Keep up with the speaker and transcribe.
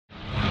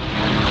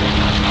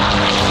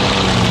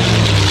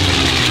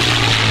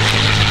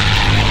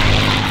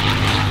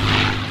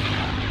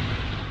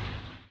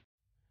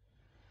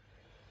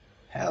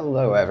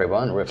Hello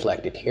everyone,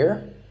 Reflected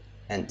here,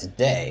 and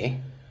today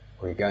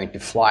we're going to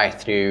fly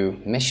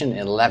through mission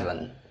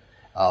 11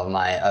 of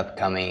my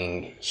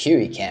upcoming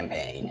Huey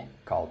campaign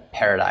called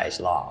Paradise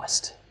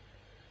Lost.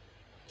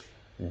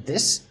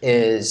 This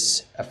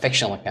is a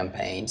fictional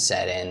campaign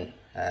set in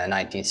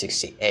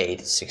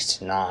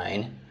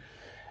 1968-69.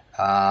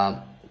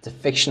 It's a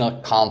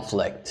fictional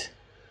conflict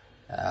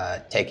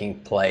taking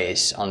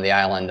place on the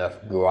island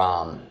of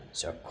Guam.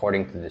 So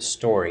according to the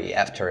story,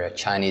 after a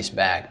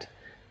Chinese-backed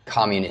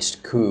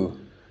communist coup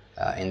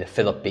in the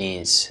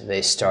Philippines,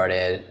 they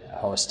started a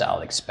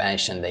hostile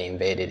expansion. They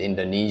invaded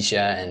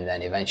Indonesia and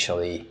then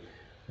eventually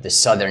the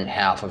southern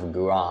half of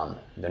Guam.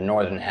 The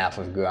northern half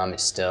of Guam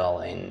is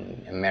still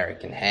in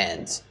American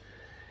hands.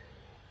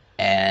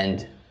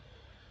 And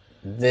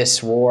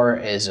this war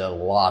is a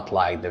lot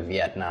like the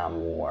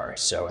Vietnam War.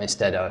 So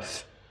instead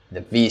of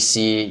the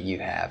VC, you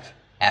have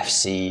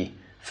FC,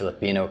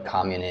 Filipino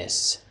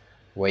communists,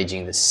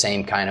 waging the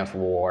same kind of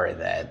war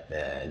that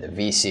the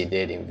VC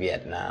did in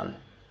Vietnam.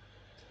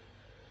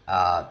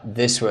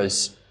 This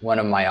was one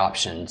of my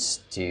options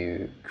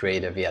to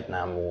create a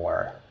Vietnam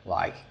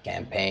War-like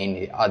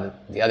campaign.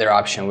 The other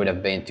option would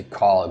have been to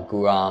call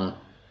Guam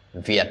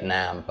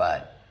Vietnam,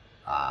 but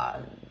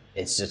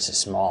it's just a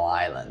small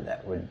island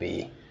that would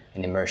be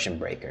an immersion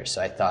breaker.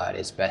 So I thought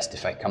it's best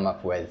if I come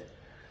up with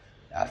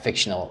a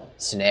fictional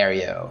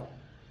scenario,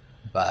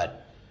 but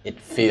it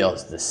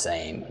feels the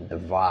same. The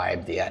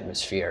vibe, the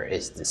atmosphere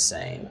is the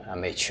same. I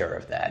made sure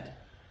of that.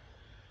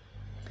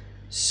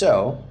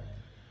 So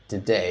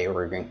today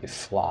we're going to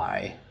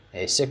fly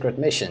a secret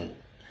mission,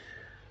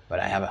 but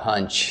I have a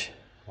hunch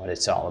what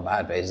it's all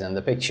about based on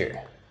the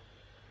picture.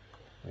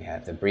 We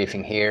have the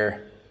briefing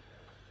here.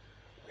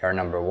 We are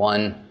number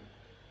 1.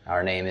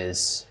 Our name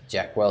is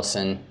Jack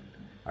Wilson.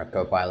 Our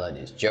co-pilot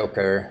is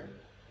Joker.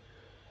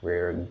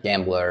 We're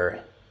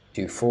Gambler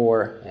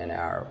 2-4, and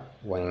our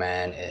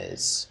wingman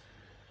is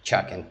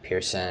Chuck and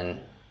Pearson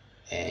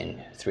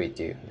in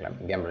 3-2,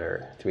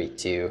 Gambler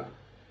 3-2.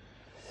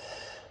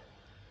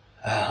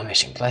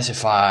 Mission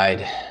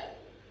classified.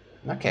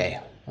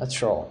 Okay,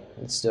 let's roll.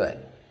 Let's do it.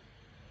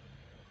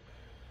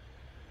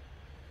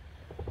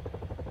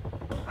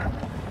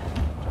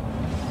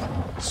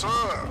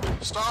 Sir,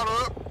 start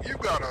up. You've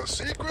got a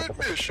secret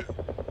mission.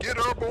 Get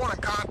airborne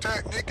and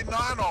contact Nick and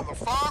 9 on the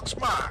Fox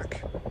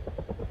mic.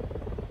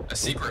 A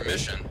secret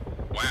mission?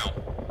 Wow.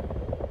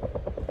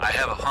 I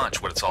have a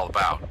hunch what it's all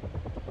about.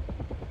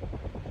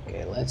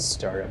 Okay, let's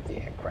start up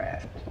the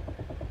aircraft.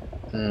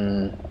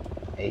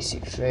 AC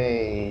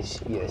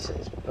phase,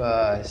 ESS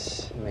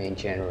bus, main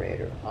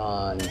generator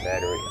on,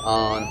 battery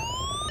on.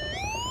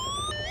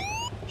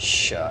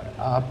 Shut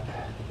up.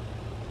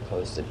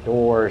 Close the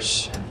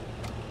doors.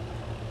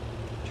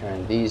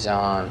 Turn these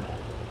on.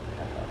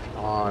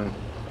 On.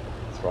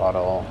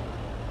 Throttle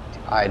to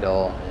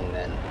idle, and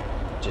then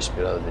just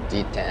below the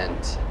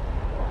detent.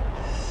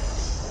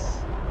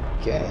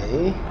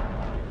 Okay.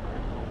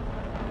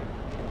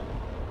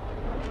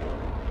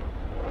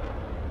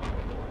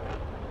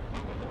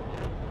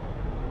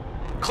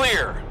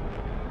 Clear.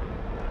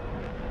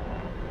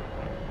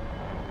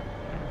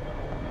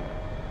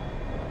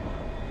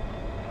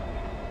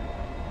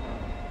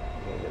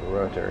 Okay, the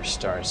rotor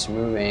starts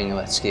moving.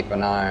 Let's keep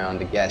an eye on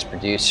the gas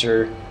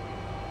producer.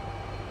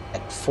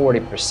 At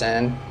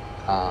 40%,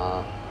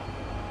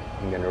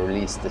 I'm going to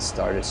release the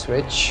starter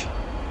switch.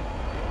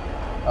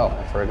 Oh,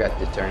 I forgot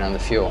to turn on the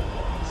fuel.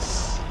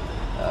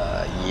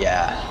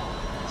 Yeah,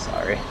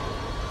 sorry.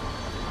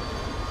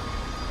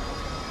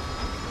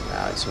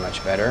 Now it's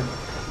much better.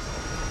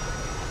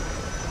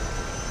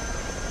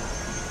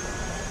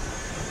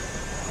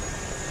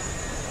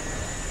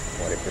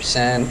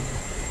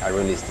 I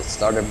release the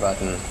starter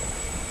button,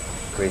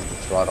 increase the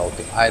throttle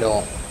to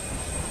idle.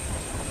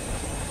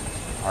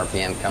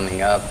 RPM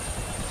coming up.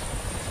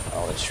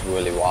 Oh, it's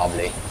really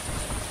wobbly.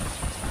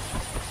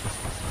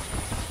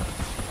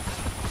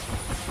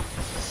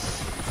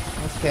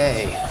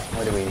 Okay,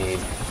 what do we need?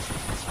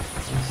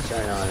 Let's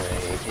turn on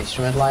the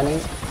instrument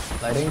lighting.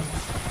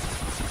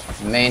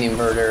 Main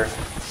inverter,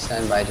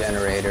 standby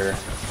generator,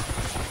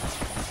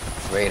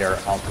 radar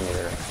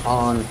altimeter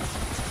on.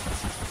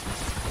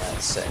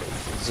 Let's set it to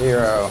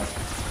 0.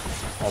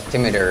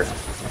 Altimeter,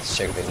 let's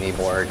check the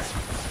kneeboard.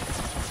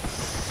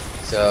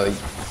 So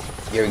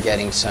you're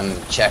getting some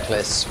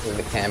checklists with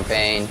the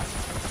campaign.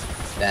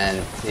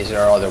 Then these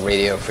are all the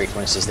radio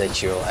frequencies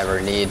that you'll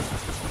ever need.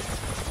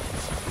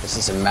 This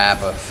is a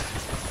map of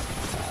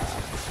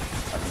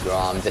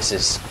Guam. This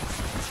is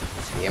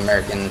the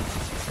American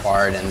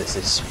part, and this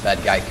is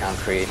bad guy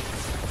country,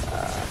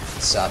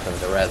 south of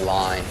the red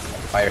line.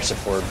 Fire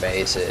support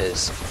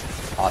bases,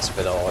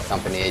 hospital,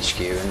 company HQ,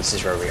 and this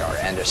is where we are,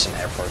 Anderson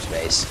Air Force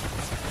Base.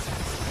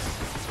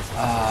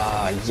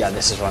 Yeah,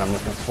 this is what I'm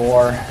looking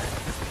for.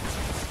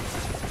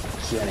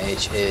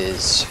 UH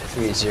is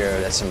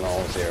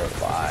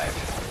 30.05.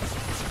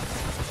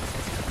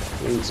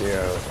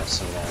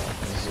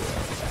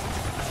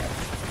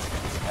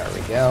 30.05. There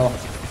we go.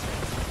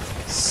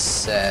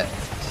 Set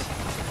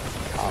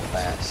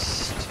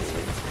compass to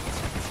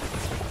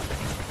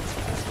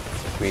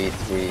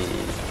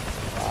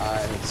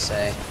 335, let's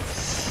say.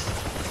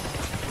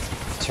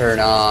 Turn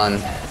on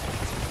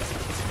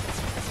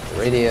the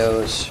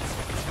radios.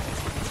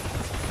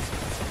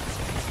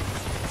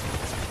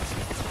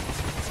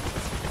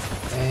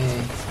 Okay.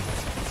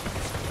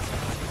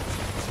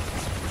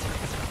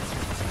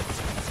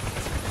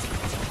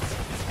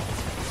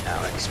 Now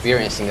I'm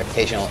experiencing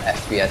occasional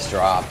FPS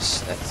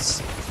drops. That's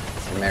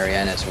the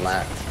Marianas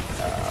map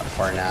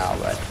for now,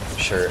 but I'm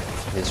sure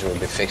this will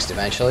be fixed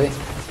eventually.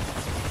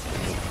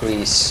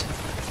 Increase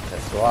the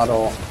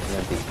throttle,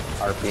 let the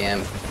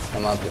RPM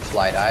come up to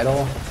flight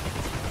idle.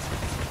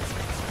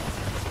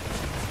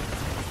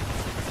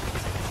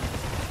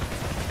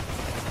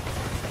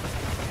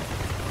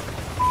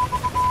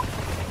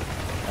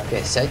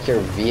 Okay, set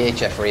your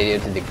VHF radio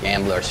to the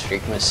Gambler's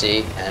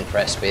frequency and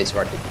press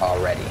spacebar to call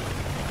ready.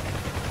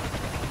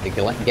 The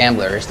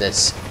Gamblers,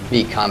 that's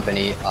B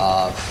Company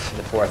of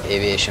the 4th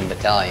Aviation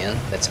Battalion,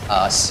 that's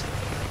us.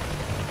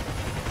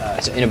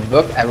 So in a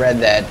book I read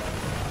that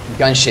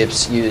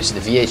gunships use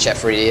the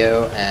VHF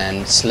radio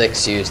and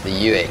slicks use the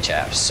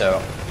UHF. So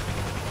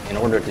in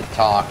order to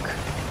talk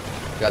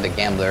to other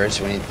Gamblers,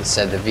 we need to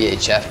set the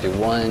VHF to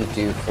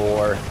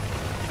 124.5.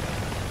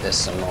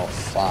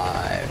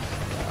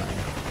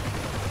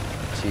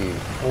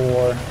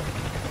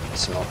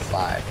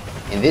 124.5.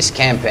 In this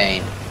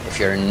campaign, if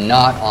you're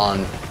not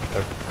on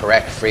the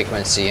correct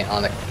frequency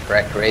on the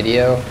correct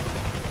radio,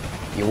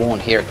 you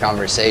won't hear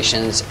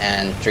conversations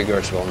and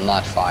triggers will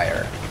not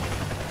fire.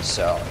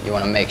 So you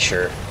want to make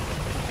sure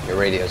your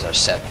radios are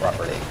set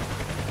properly.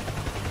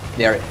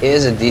 There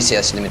is a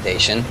DCS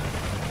limitation.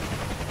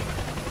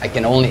 I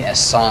can only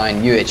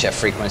assign UHF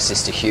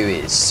frequencies to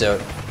Hueys. So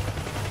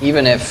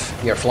even if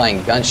you're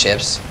flying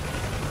gunships,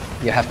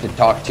 you have to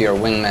talk to your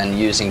wingman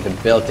using the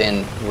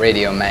built-in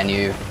radio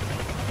menu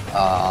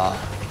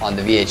on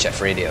the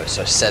VHF radio.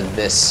 So set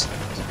this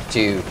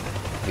to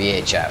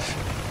VHF.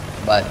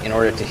 But in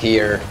order to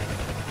hear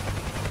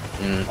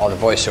all the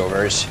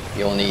voiceovers,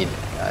 you'll need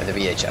the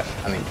VHF.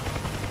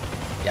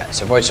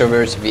 So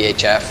voiceovers,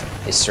 VHF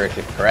is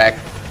strictly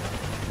correct.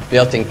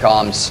 Built-in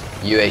comms,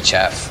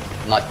 UHF,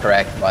 not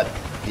correct, but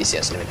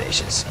DCS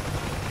limitations.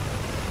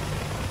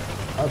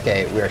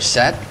 Okay, we're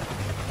set.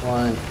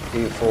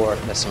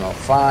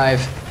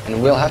 124.5,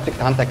 and we'll have to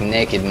contact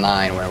Naked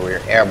 9 when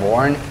we're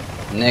airborne.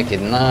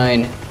 Naked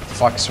 9,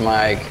 Fox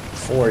Mike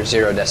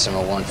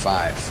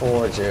 40.15,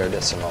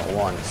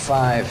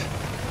 40.15.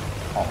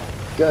 All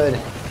good.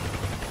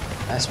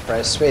 Let's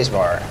press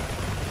spacebar.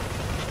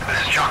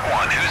 This is Chuck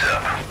 1, who's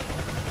up?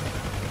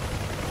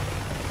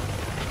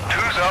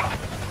 Who's up?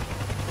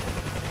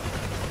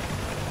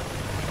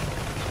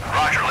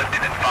 Roger,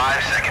 lifting in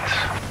 5 seconds.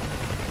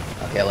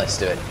 Okay, let's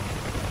do it.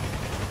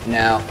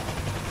 Now,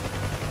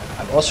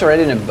 I've also read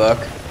in a book,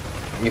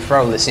 you've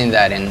probably seen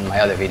that in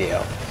my other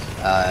video,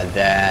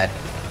 that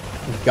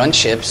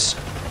gunships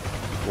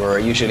were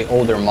usually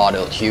older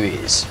model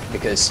Hueys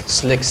because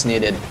slicks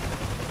needed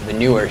the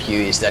newer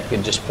Hueys that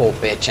could just pull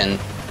pitch and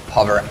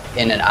hover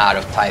in and out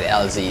of tight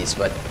LZs,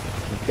 but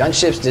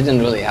gunships didn't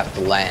really have to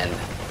land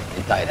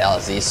in tight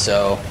LZs,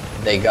 so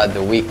they got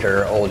the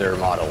weaker, older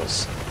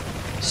models.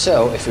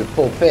 So if we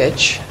pull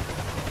pitch,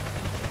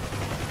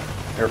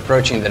 we're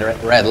approaching the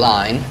red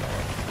line,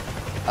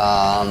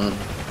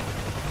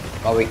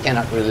 but we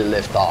cannot really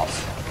lift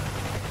off.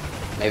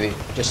 Maybe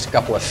just a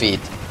couple of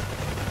feet.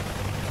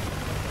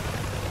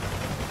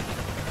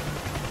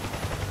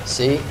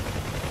 See?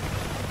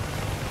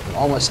 I'm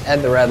almost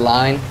at the red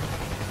line.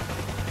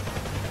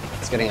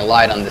 It's getting a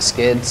light on the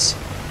skids.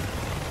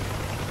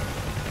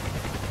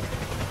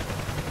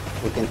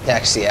 We can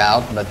taxi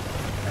out, but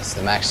that's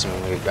the maximum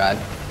we've got.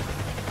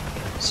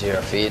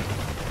 0 feet.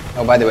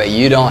 Oh, by the way,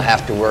 you don't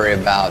have to worry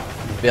about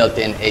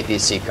built-in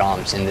ATC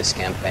comms in this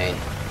campaign.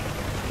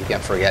 You can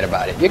forget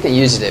about it. You can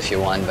use it if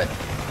you want, but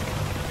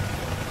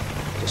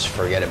just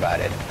forget about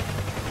it.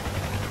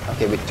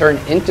 Okay, we turn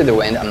into the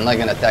wind. I'm not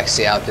going to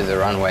taxi out to the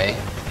runway.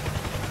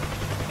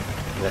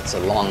 That's a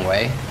long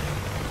way.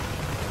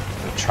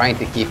 I'm trying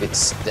to keep it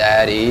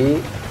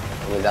steady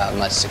without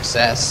much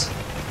success.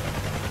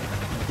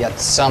 Get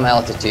some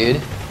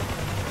altitude.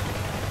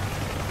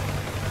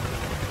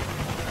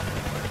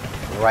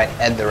 Right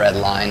at the red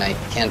line, I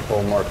can't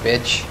pull more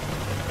pitch.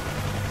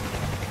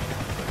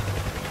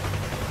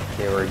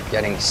 Okay, we're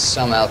getting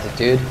some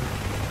altitude,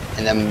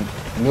 and then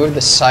move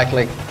the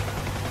cyclic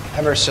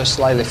ever so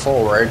slightly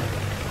forward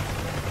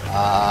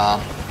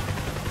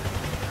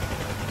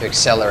to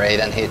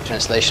accelerate and hit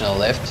translational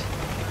lift.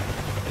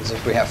 Because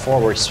if we have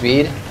forward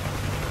speed,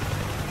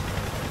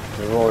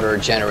 the rotor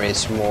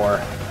generates more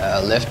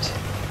lift.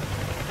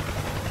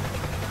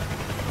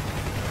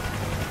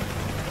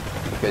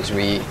 Because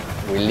we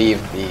leave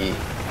the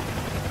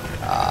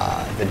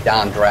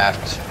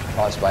downdraft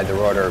caused by the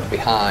rotor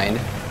behind.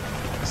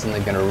 It's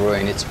not going to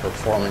ruin its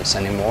performance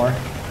anymore.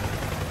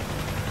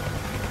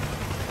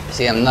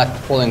 See, I'm not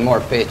pulling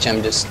more pitch,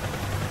 I'm just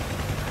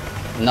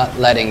not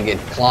letting it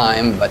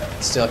climb, but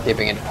still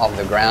keeping it off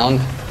the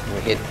ground.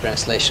 We hit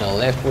translational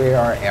lift, we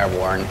are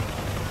airborne.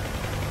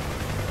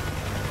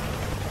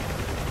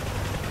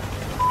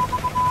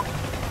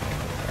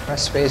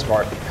 Press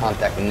spacebar to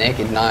contact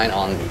Naked 9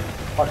 on the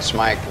Fox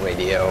mic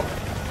radio.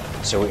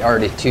 So we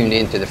already tuned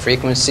into the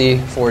frequency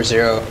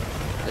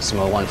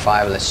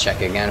 40.15. Let's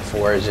check again,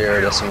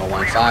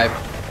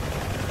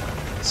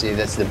 40.15. See,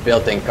 that's the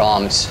built-in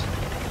comms.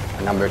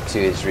 Number 2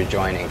 is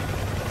rejoining.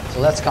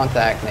 So let's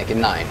contact Naked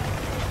 9.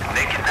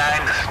 Naked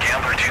 9, this is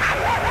Gambler 2-4.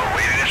 We're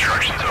awaiting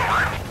instructions,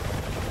 over.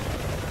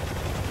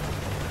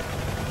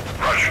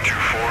 Roger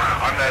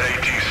 2-4. I'm that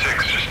AT-6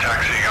 just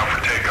taxiing out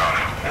for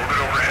takeoff.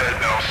 Orbit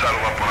overhead, then I'll saddle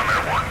up when I'm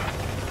airborne.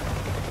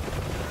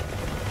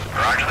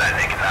 Roger that,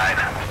 Naked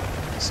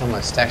 9.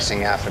 Someone's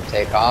texting out for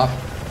takeoff.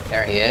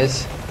 There he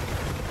is.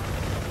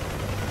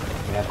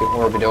 We have to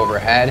orbit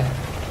overhead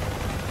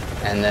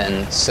and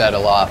then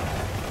settle up.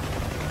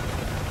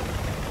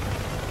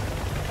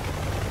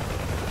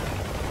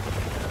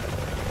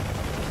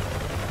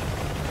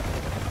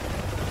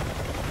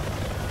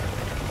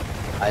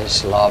 I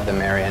just love the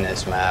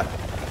Marianas map.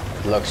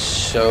 It looks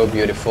so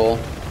beautiful.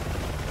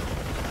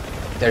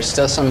 There's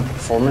still some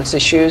performance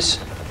issues.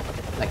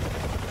 Like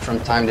from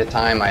time to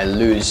time I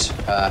lose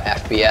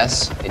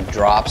FPS. It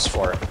drops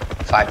for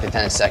 5 to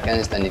 10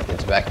 seconds, then it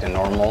gets back to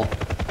normal.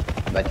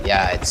 But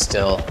yeah, it's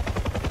still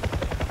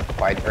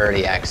quite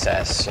early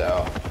access,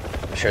 so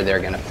I'm sure they're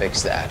gonna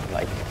fix that.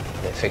 Like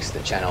they fixed the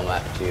channel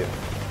map too.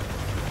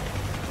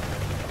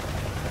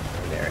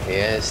 There he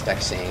is,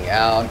 taxiing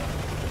out.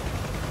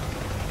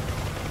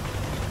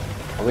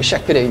 I wish I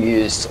could have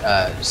used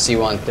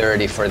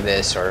C-130 for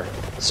this or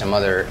some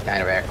other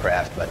kind of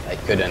aircraft, but I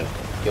couldn't.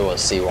 You will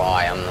see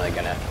why. I'm not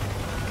gonna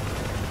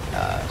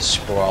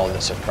spoil the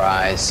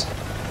surprise.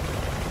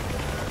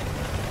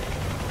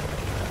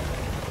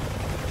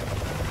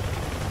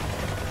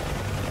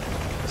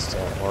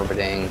 Still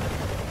orbiting.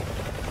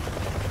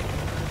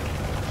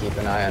 Keep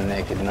an eye on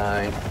Naked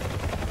 9.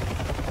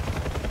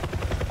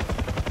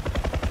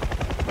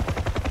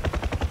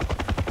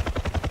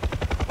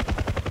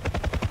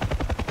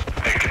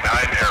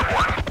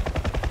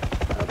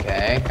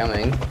 Okay,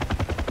 coming.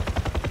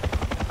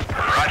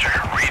 Roger,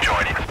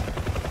 rejoining.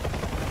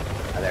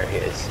 Oh, there he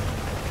is.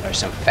 There's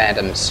some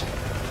Phantoms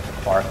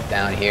parked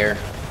down here.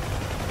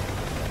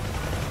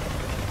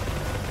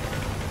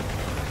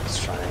 Let's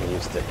try and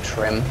use the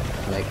trim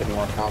to make it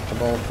more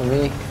comfortable for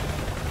me.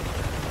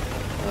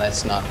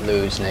 Let's not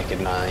lose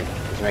Naked 9.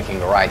 He's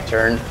making a right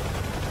turn.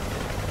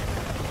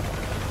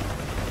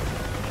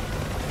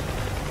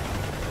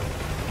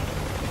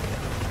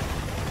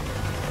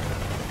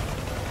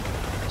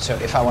 So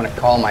if I want to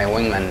call my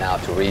wingman now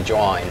to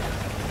rejoin,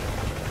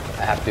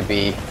 I have to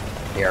be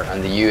here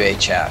on the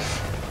UHF.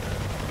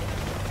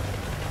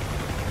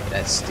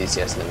 That's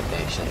DCS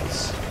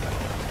limitations.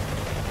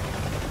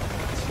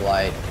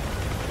 Flight,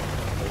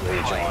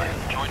 rejoin.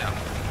 Join up.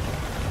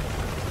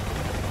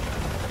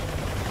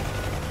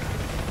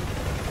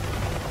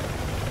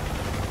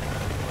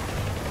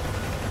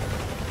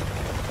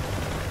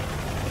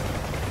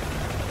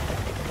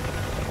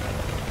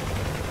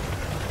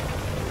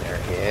 There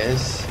he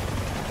is.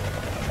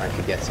 Trying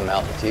to get some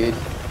altitude.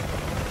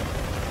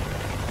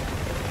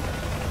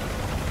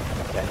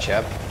 Catch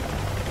up.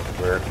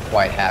 We're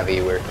quite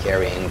heavy. We're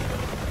carrying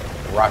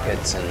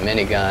rockets and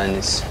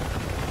miniguns,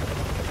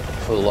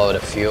 full load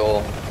of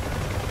fuel,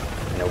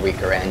 and a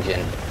weaker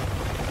engine.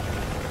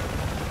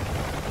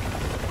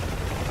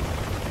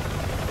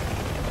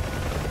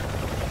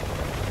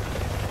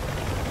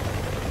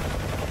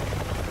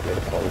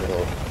 Beautiful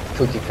little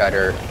cookie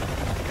cutter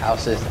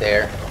houses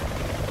there.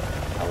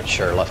 I would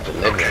sure love to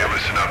live Okay, there.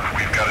 listen up.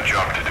 We've got a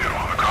job to do.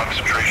 A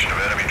concentration of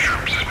enemy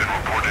troops has been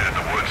reported in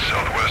the woods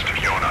southwest of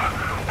Yona.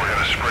 We're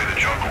gonna spray the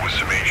jungle with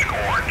some Agent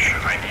Orange.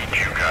 I need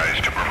you guys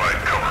to provide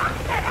cover.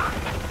 Over.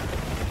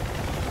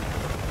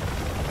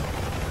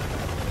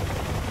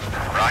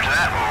 Roger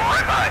that, we're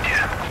right behind you.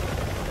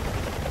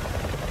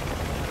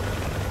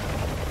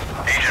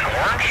 Agent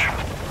Orange?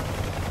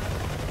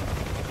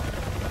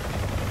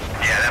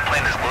 Yeah, that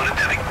plane is loaded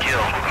to the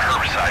gills with a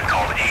herbicide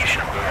called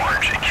Agent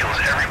Orange. It kills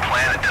every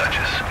plant it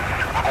touches.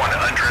 We're going to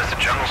undress the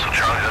jungle so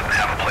Charlie doesn't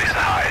have a place to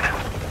hide.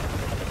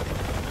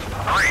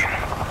 Great.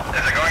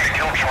 Is it going to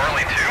kill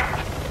Charlie too?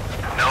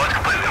 No, it's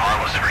completely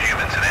harmless for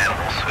humans and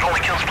animals. It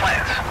only kills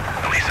plants.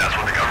 At least that's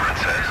what the government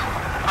says.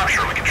 I'm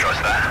sure we can trust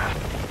that.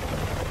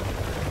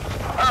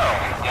 Oh,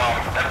 well,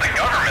 if the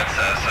government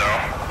says so,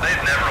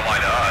 they'd never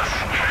lie to us.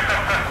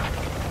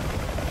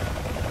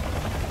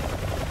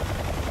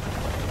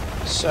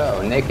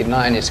 So, Naked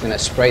 9 is going to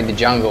spray the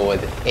jungle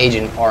with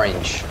Agent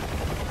Orange.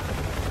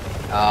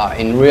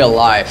 In real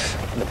life,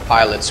 the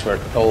pilots were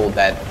told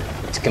that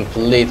it's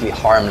completely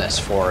harmless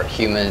for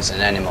humans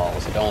and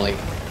animals. It only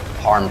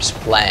harms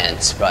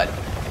plants, but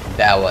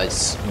that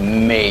was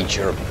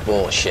major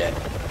bullshit.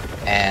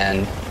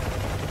 And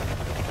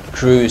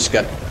crews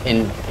got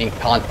in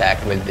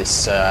contact with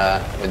this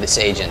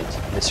agent,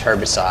 this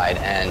herbicide,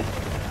 and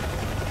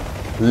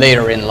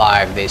later in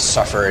life they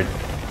suffered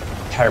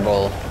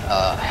terrible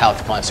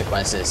health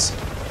consequences,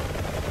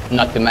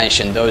 not to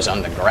mention those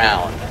on the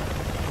ground.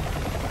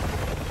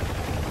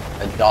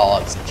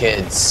 Adults,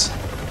 kids,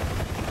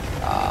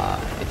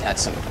 it had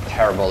some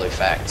terrible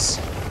effects.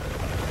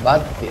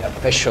 but the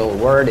official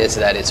word is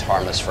that it's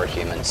harmless for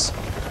humans.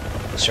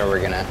 So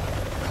we're gonna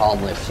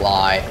calmly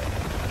fly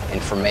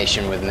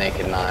information with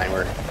Naked 9.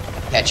 We're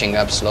catching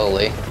up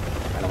slowly.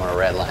 I don't want to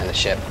redline the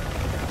ship.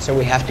 So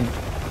we have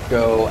to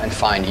go and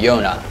find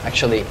Yona.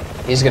 Actually,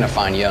 he's gonna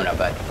find Yona,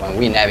 but when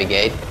we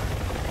navigate,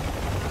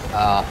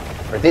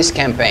 for this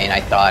campaign, I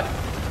thought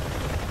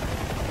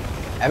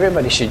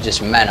everybody should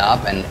just man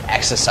up and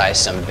exercise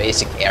some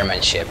basic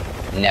airmanship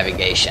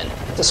navigation.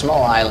 It's a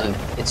small island,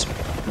 it's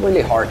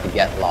really hard to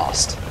get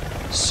lost.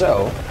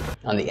 So,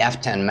 on the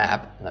F10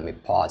 map, let me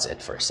pause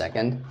it for a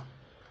second.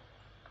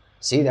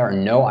 See, there are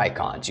no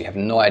icons, you have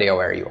no idea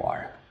where you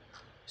are.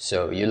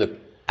 So you look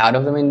out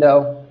of the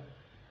window,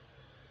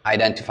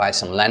 identify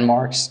some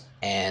landmarks,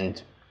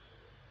 and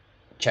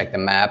check the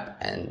map,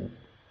 and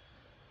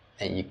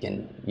you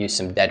can use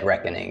some dead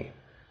reckoning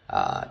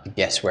to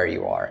guess where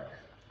you are.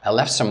 I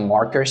left some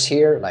markers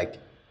here, like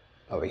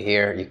over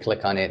here, you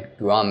click on it,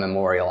 Guam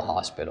Memorial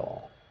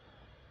Hospital,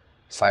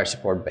 Fire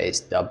Support Base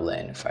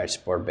Dublin, Fire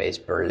Support Base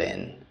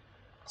Berlin.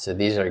 So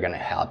these are going to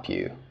help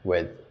you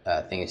with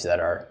things that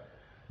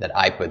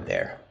I put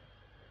there,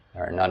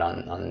 are not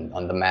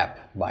on the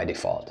map by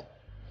default.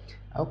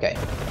 Okay,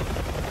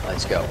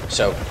 let's go.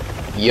 So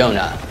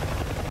Yona,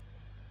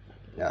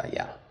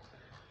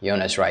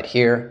 Yona's right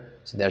here.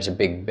 So there's a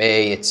big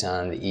bay, it's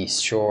on the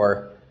east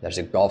shore. There's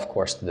a golf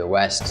course to the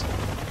west.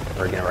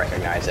 We're gonna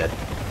recognize it.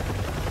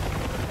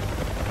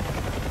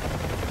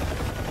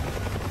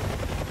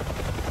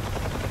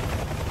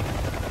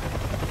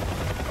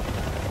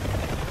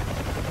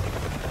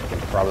 You can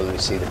probably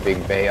see the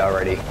big bay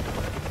already.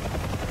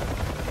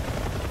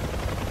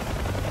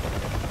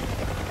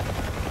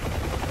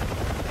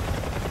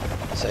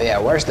 So yeah,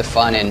 where's the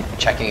fun in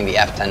checking the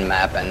F10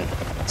 map and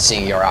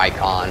seeing your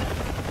icon?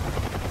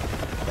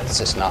 That's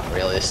just not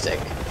realistic.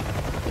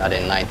 Not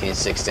in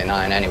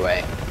 1969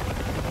 anyway.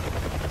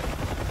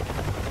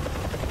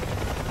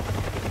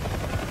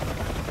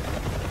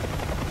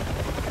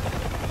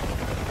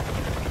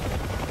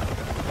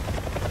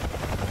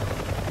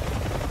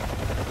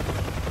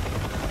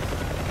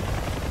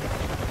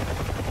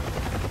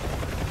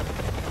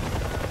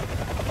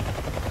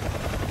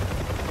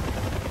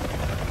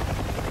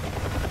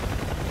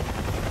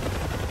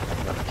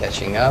 We're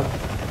catching up,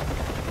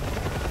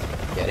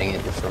 getting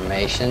into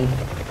formation.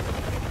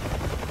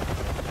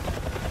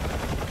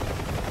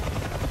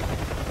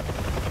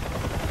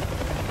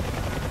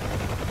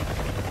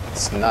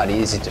 It's not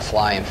easy to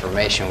fly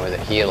information with a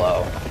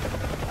helo.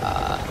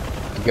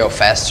 To go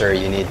faster,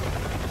 you need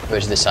to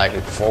push the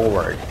cyclic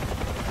forward,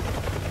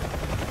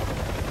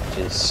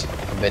 which is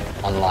a bit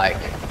unlike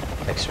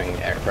fixed-wing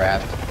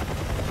aircraft.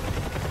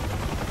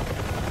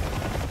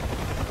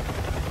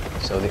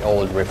 So the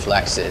old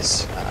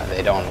reflexes,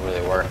 they don't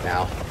really work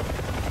now.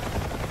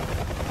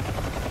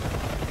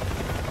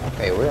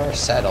 Okay, we are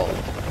settled.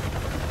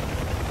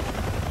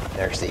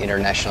 There's the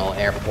international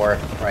airport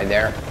right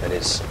there that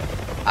is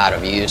out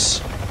of use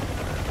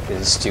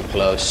because it's too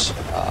close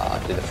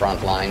to the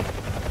front line.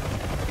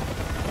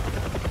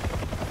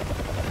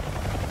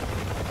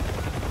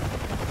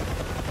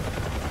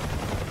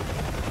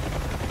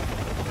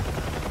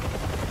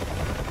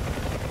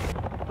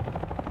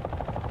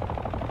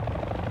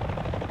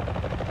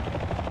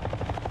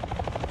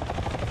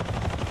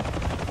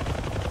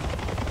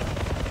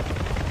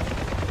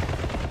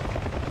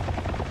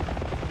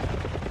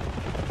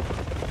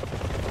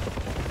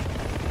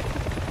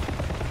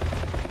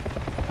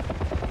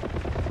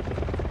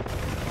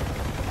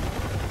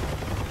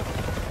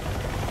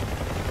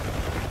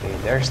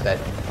 There's that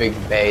big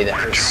bay that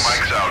We're 2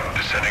 mics out,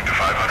 descending to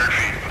 500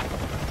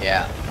 feet.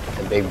 Yeah,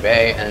 the big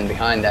bay, and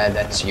behind that,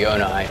 that's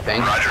Yona, I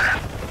think. Roger.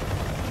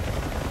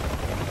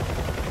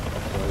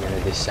 We're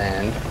gonna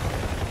descend.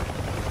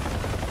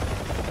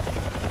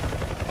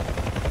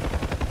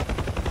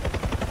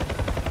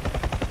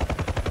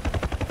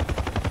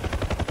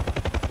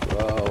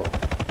 Whoa,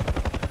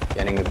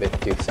 getting a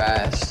bit too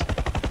fast.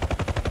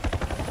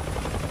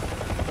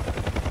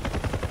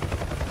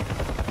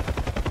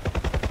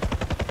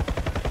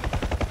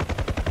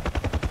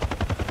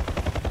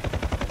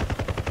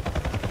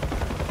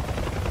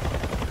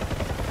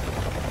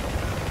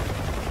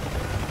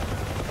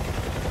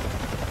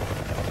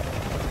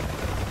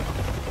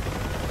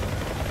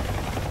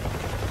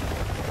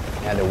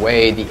 The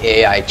way the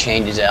AI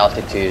changes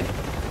altitude,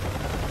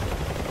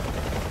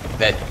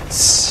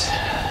 that's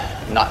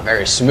not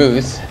very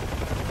smooth,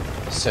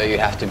 so you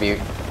have to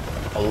be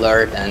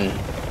alert and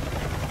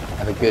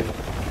have a good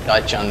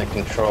touch on the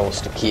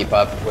controls to keep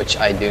up, which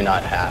I do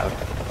not have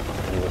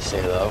in this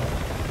halo.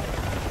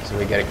 So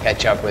we gotta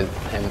catch up with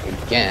him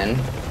again.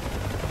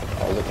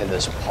 Oh, look at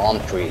those palm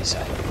trees,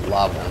 I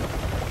love them.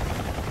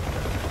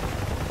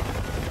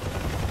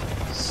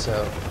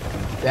 So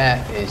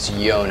that is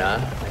Yona,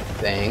 I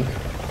think.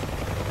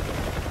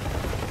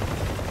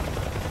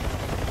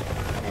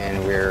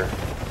 And we're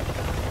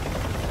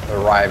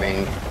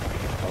arriving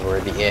over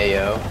the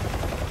AO.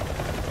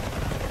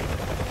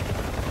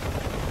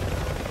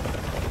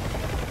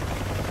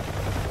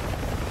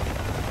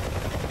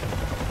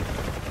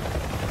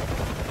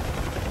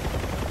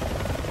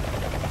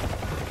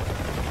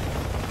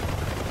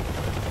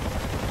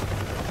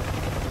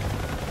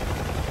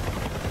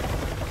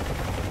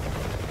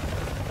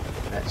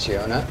 That's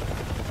Yona.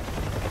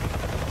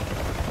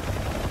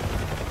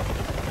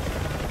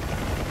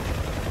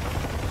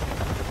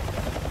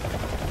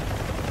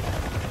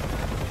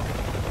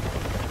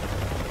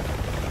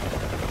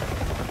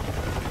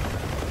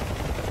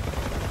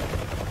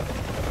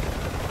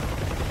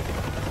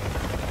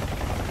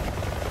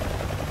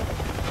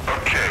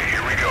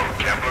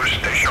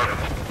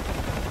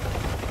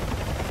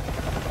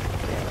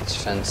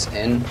 Fence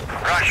in.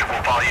 Roger,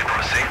 we'll follow you from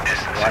a safe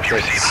distance. If you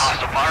receive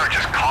hostile fire,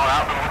 just call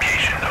out the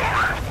location.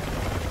 Over.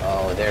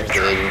 Oh, there's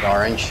the Agent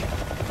Orange.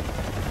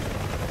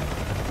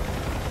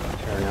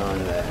 Turn on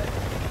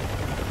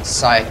the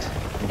sight,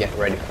 get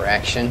ready for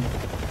action,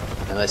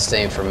 and let's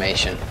the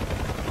information.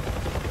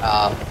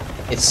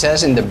 It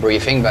says in the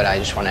briefing, but I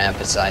just want to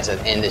emphasize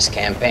that in this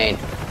campaign,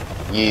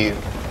 you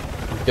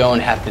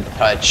don't have to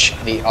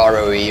touch the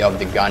ROE of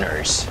the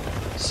gunners.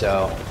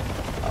 So,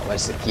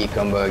 what's the key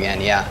combo again?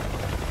 Yeah.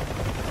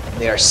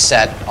 They are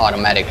set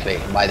automatically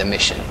by the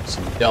mission,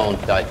 so don't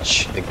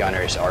touch the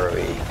gunner's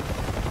ROE.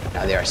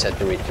 Now they are set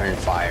to return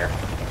fire.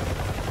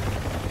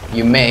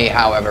 You may,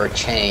 however,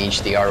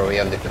 change the ROE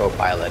of the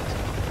co-pilot,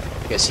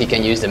 because he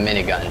can use the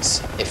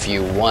miniguns. If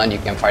you want, you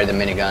can fire the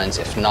miniguns.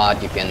 If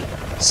not, you can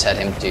set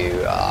him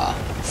to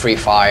free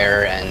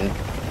fire and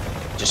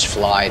just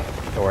fly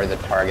toward the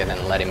target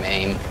and let him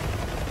aim.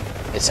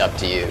 It's up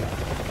to you.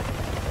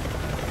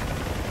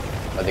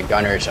 But the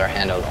gunners are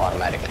handled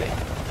automatically.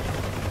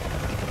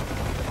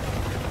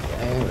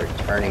 Okay, we're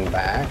turning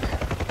back.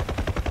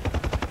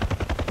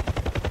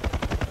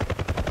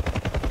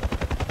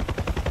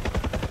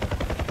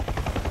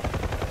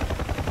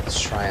 Let's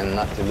try and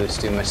not to lose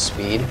too much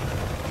speed.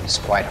 It's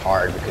quite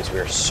hard because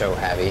we're so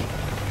heavy.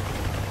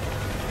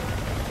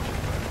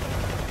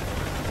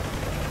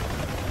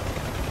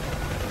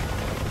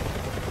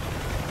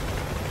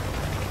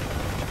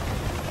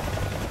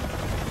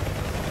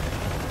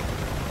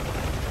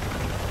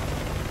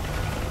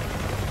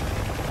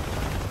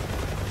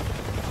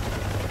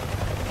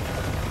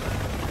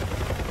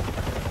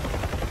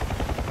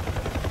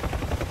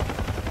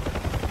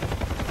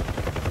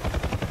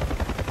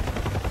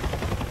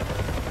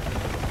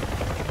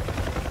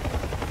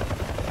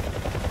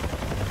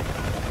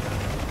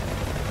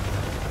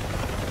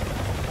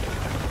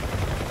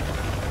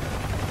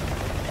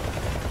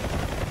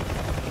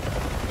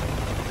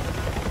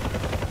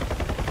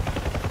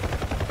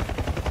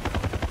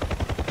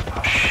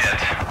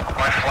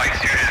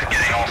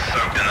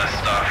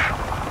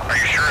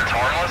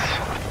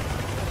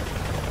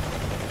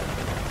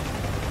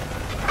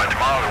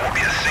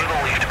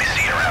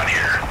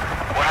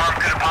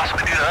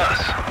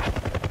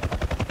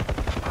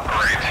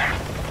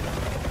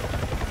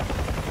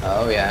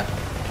 Oh yeah.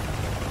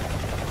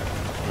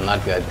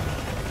 Not good.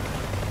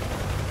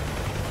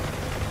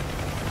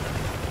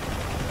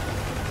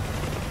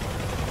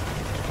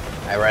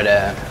 I read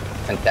a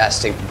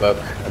fantastic book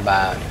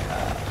about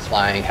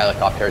flying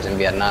helicopters in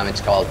Vietnam.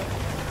 It's called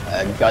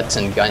Guts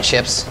and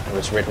Gunships. It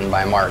was written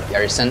by Mark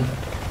Garrison.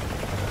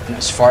 And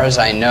as far as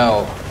I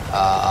know,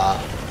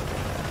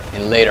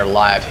 in later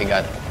life he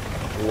got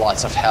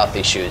lots of health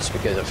issues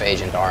because of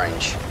Agent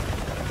Orange.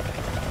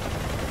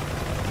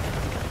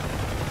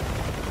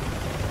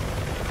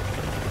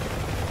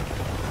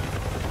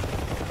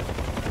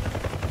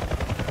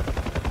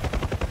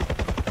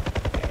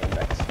 Okay,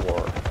 back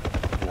for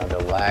another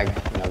lag,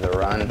 another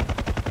run.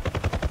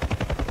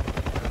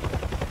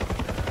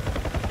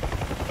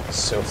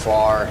 So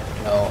far,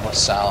 no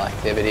hostile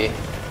activity.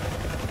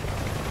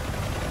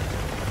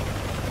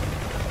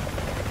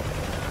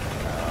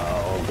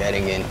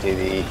 Getting into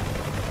the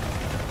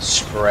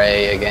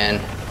spray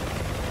again.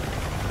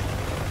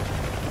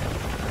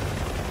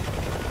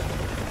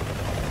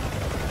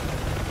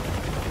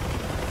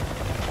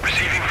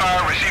 Receiving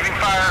fire, receiving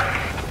fire.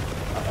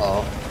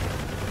 Uh-oh.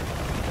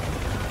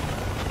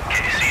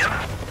 Can you see him?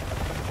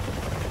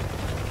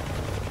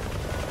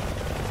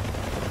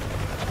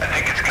 I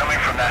think it's coming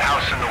from that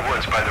house in the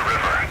woods by the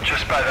river,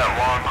 just by that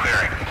long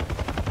clearing.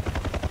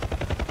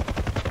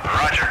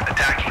 Roger,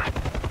 attacking.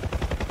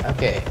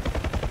 Okay.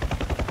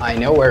 I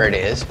know where it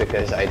is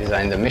because I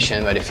designed the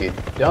mission, but if you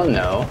don't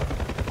know,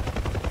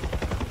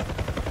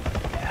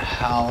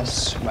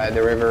 house by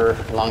the river,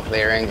 long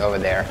clearing over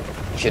there.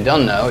 If you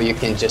don't know, you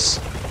can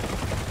just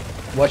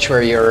watch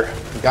where your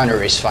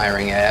gunner is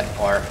firing at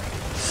or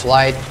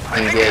flight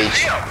engage.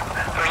 There's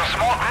a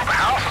small group of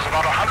houses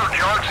about 100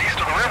 yards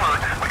east of the river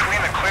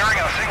between the clearing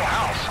and a single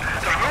house.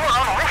 There's movement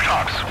on the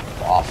rooftops.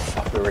 Oh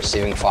fuck, we're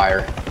receiving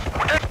fire.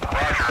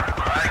 Roger,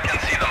 I can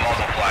see the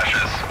muzzle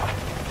flashes.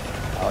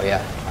 Oh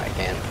yeah.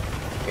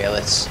 Okay,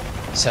 let's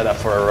set up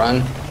for a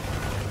run.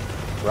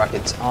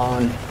 Rockets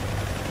on.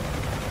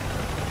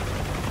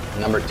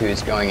 Number 2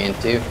 is going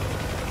into.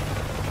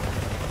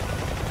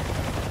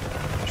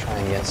 Try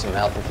and get some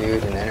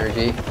altitude and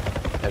energy.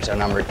 There's our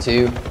number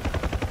 2.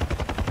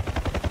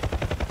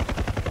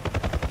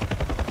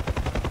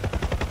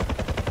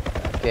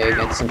 Okay,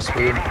 get some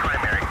speed.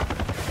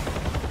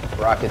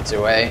 Rockets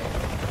away.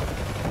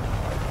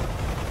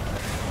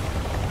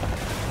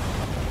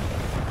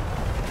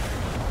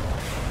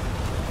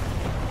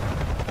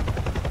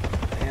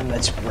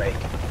 let's brake.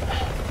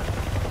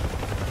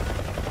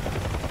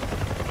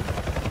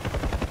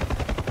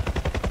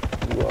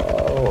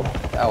 Whoa,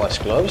 that was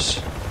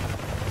close.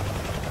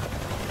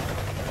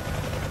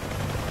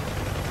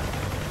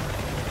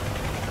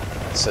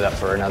 Let's set up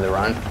for another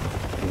run.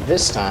 And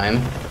this time,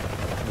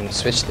 I'm going to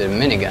switch to the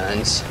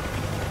miniguns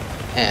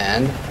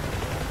and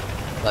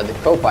let the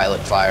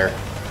co-pilot fire.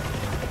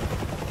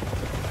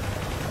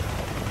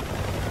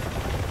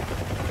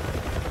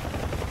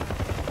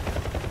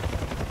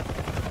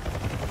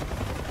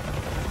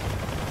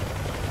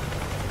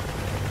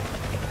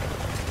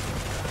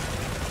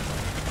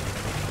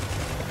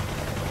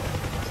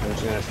 So I'm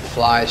just going to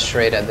fly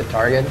straight at the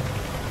target,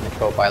 and the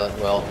co-pilot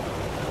will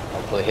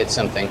hopefully hit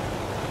something.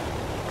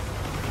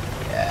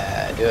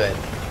 Yeah, do it.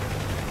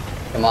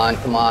 Come on,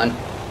 come on.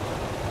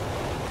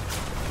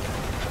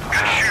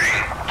 Good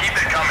shooting. Keep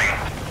it coming.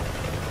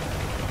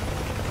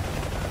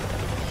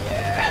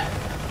 Yeah.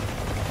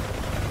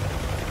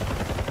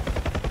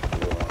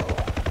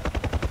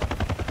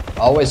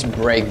 Whoa. Always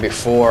brake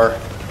before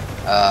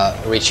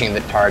reaching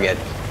the target,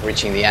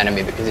 reaching the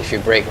enemy, because if you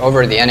brake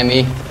over the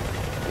enemy,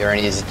 you're an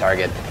easy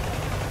target.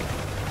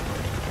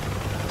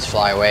 Let's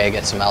fly away,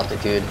 get some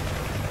altitude.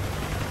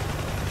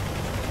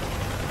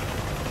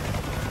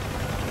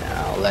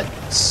 Now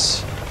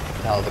let's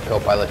tell the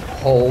co-pilot to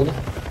hold.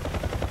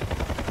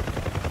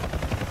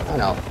 Oh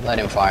no, let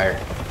him fire.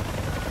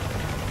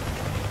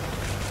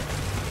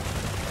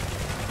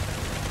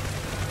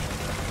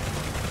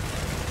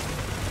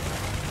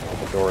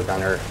 The door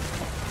gunner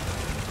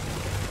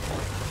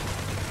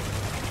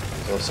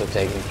is also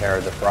taking care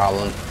of the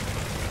problem.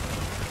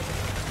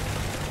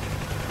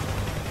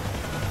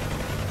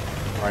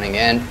 Running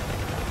in.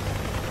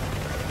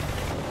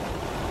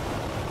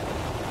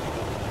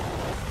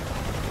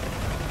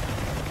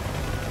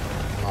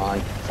 Come on,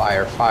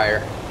 fire,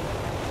 fire.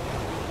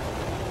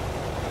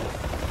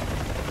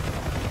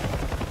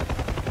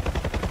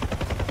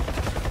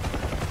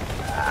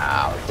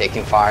 Wow, we're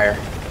taking fire.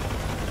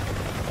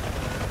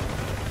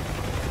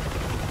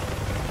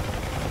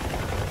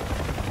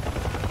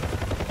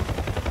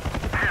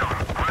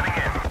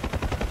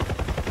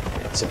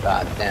 It's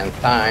about damn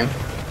time.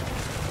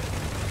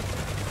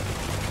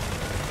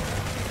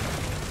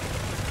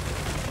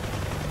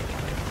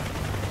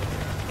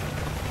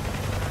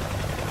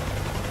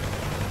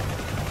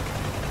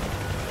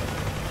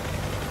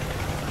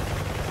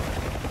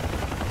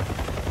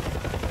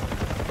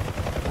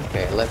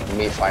 Okay, let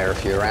me fire a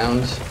few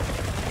rounds.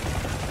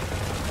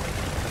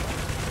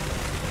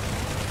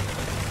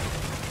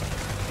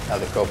 Now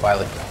the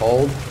co-pilot to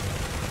hold.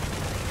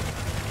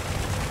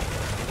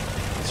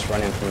 Let's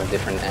run in from a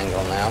different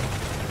angle now.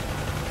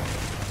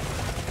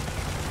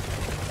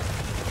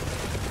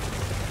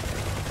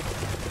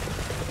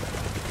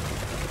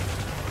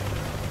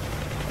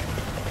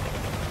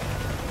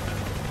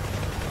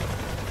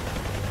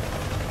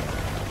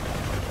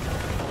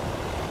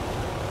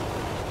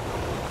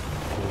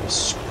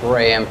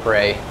 Spray and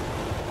pray.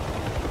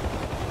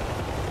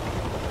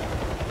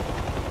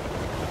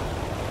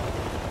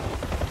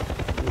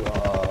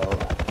 Whoa.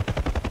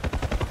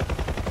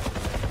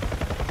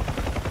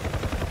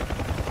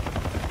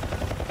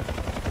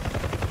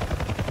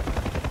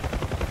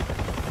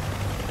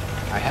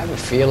 I have a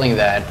feeling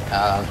that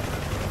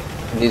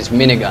these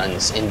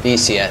miniguns in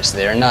DCS,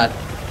 they're not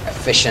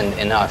efficient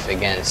enough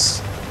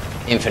against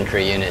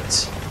infantry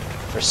units.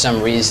 For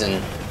some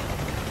reason,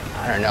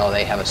 I don't know,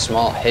 they have a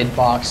small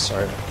hitbox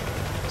or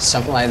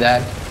something like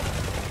that,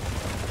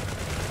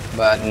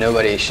 but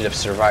nobody should have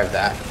survived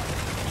that.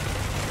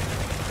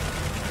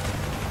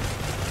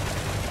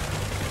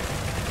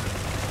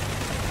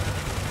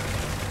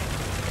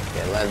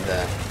 Okay, let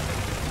the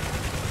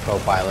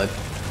co-pilot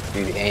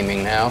do the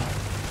aiming now.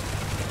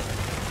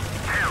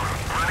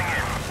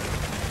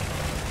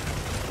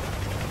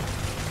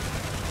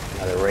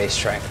 Another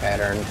racetrack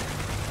pattern.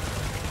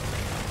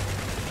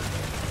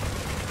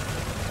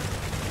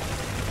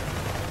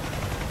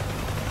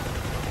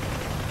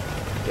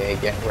 Okay,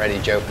 get ready,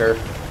 Joker.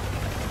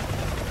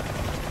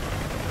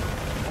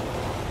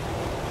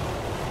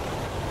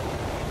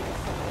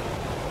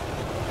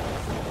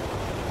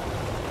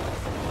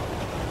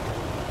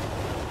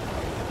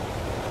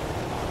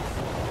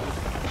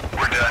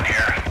 We're done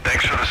here.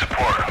 Thanks for the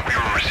support. We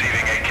were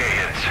receiving AK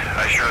hits.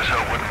 I sure as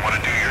hell wouldn't want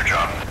to do your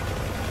job.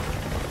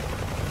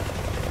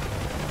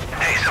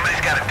 Hey,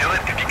 somebody's got to do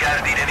it. If you guys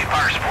need any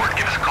fire support,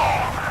 give us a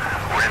call.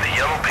 We're in the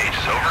yellow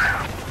pages,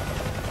 over.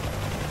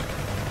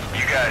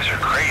 You guys are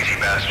crazy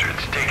bastards.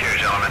 Take care,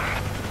 gentlemen.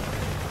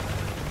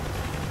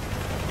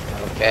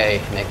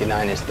 Okay, Naked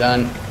 9 is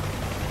done.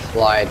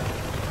 Flight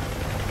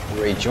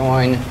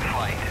rejoin.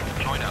 Flight,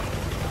 join up.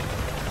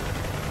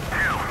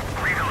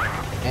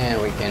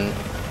 And we can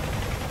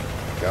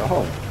go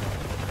home.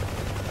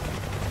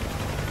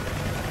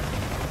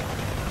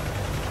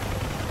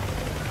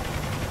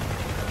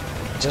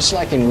 Just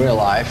like in real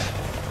life,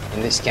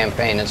 in this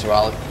campaign as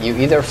well, you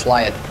either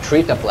fly at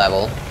treetop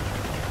level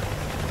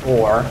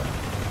or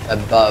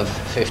above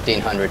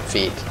 1,500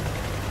 feet.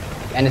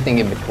 Anything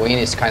in between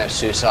is kind of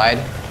suicide.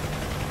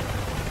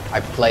 I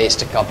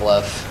placed a couple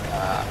of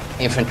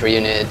infantry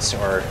units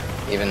or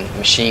even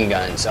machine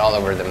guns all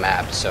over the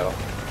map, so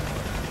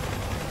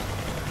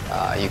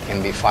you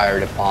can be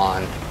fired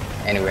upon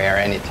anywhere,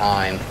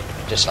 anytime,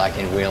 just like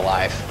in real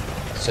life.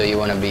 So you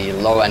want to be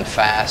low and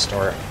fast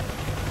or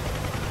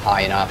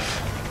high enough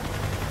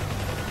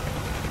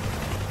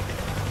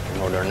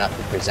in order not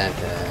to present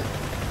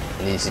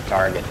an easy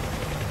target.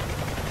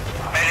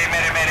 Mayday,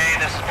 mayday, mayday,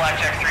 this is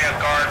Blackjack 3 on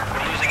guard.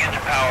 We're losing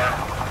engine power.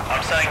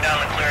 I'm setting down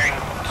the clearing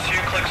 2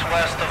 clicks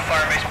west of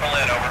Firebase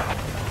Berlin, over.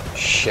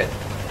 Shit.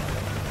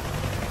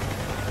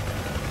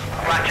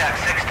 Blackjack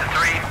 6 to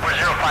 3, we're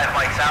 05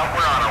 mics out,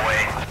 we're on our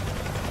way.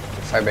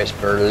 Firebase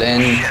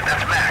Berlin. Shit,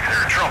 that's Mac,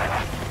 they're in trouble.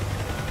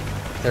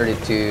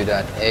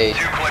 32.8. 2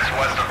 clicks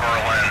west of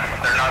Berlin,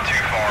 they're not too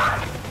far.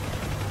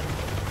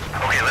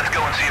 Okay, let's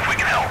go and see if we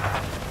can help.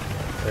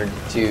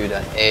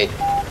 32.8.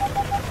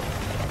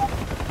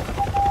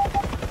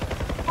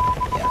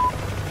 Yeah.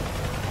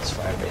 It's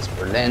Firebase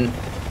Berlin.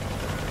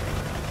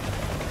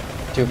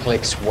 2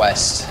 clicks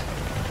west.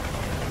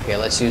 Okay,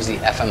 let's use the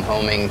FM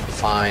homing to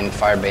find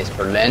Firebase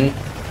Berlin.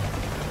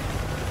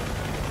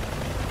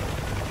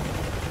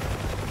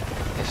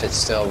 If it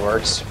still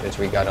works, because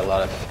we got a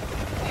lot of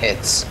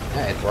hits.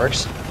 Yeah, it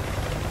works.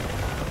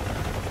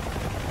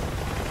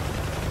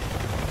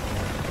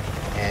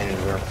 And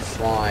we're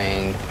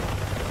flying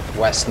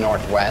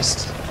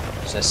west-northwest.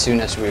 So as soon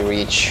as we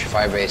reach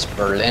Firebase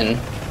Berlin,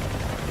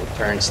 we'll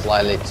turn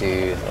slightly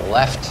to the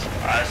left.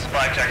 This is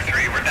Blackjack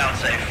 3, we're down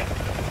safe.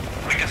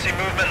 We can see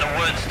movement in the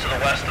woods to the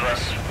west of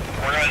us.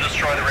 We're going to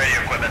destroy the radio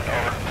equipment,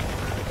 over.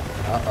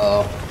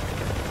 Uh-oh.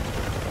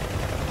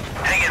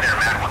 Hang in there,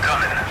 Matt, we're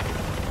coming.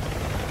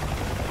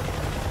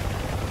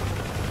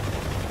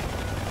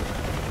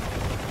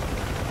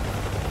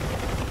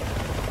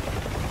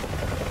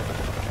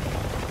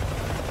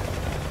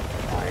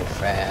 Flying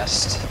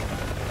fast.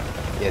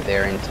 Get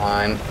there in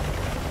time.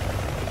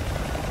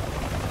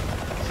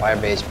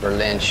 Firebase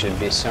Berlin should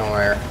be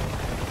somewhere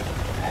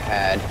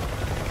ahead.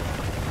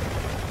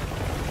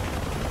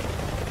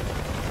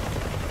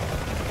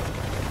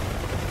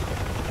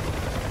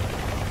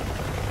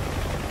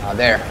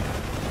 There.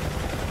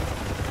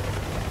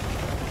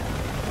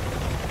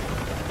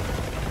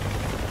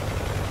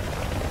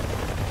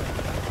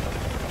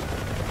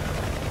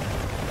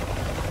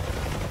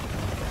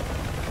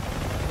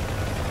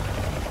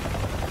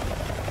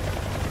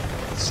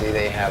 See,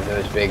 they have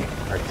those big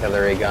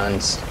artillery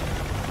guns.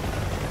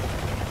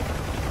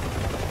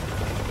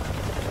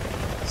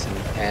 Some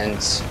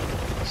tents,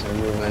 some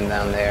movement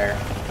down there.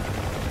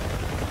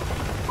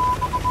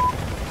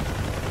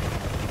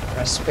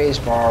 Press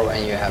spacebar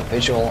when you have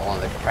visual on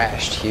the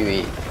crashed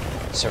Huey.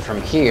 So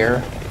from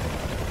here,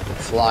 you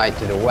fly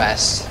to the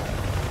west.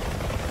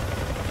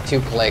 2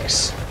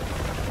 clicks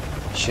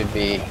should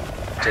be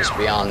just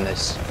beyond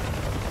this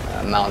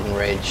mountain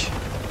ridge.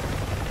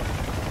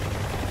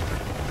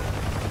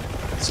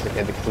 Let's look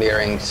at the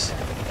clearings.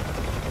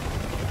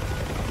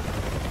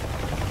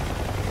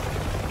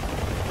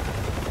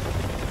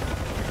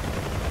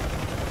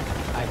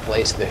 I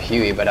placed the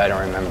Huey, but I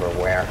don't remember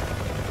where.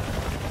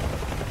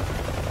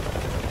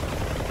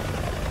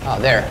 Oh,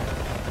 there.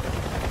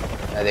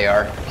 There they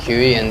are.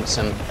 Huey and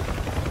some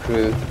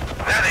crew.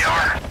 There they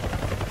are.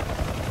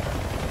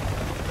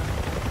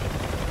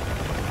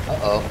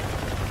 Uh-oh.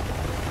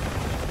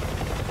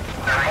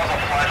 There are muzzle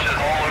flashes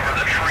all over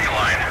the tree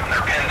line.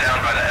 They're pinned down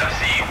by the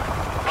FC.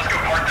 Let's go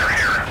park their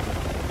here.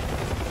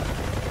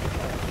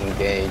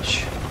 Engage.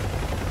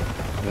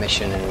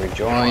 Mission and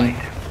rejoin.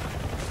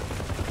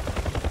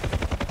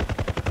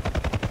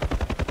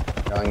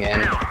 Going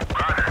in.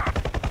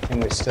 I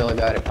think we still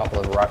got a couple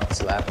of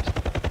rockets left.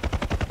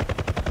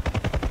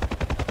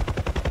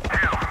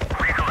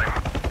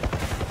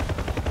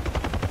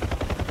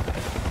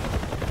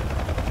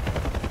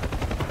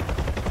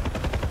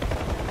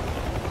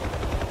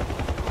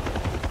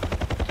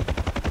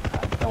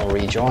 Don't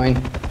rejoin.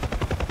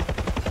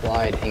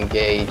 Flight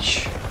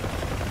engage.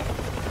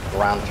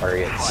 Ground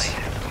targets.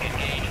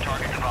 Engage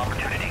targets of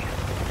opportunity.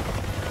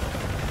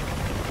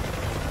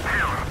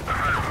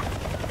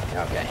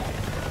 Okay.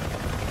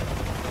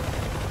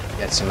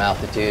 Get some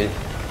altitude.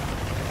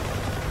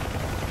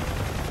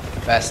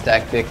 The best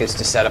tactic is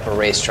to set up a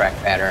racetrack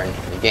pattern.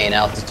 You gain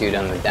altitude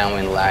on the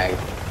downwind lag,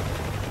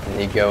 and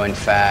you go in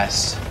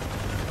fast.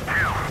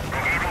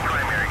 Engaging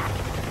primary.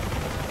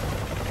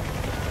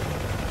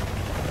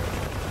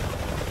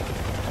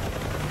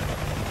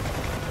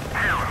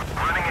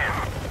 Running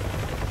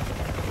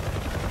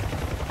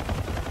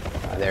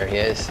in. There he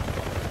is.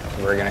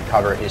 We're gonna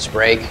cover his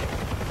brake.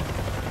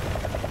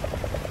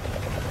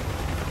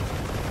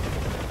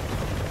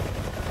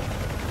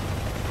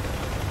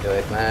 Do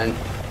it, man.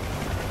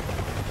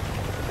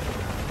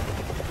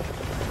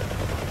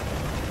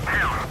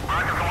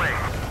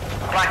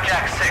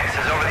 Blackjack 6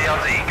 is over the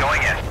LZ,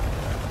 going in.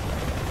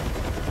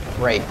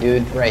 Brake,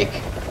 dude, brake.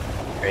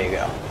 There you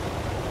go.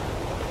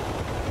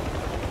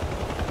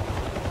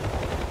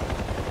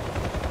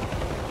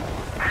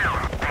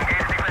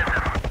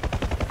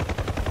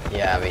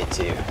 Yeah, me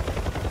too.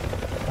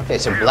 Okay,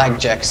 so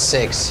Blackjack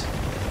 6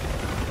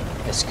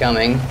 is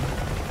coming.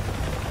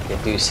 Okay,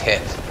 Deuce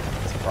hit.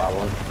 That's a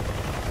problem.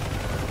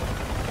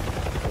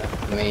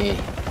 Let me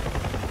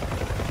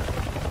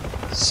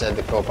set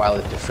the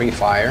co-pilot to free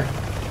fire.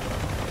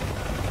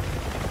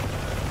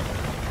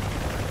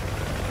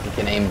 You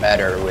can aim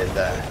better with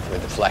the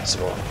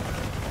flexible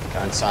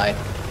gun sight.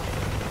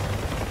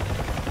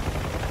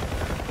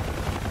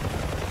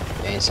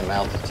 Gain some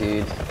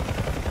altitude.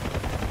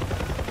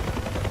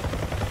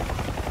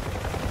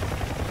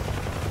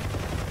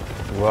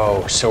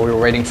 Whoa, so we're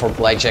waiting for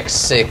Blackjack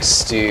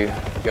 6 to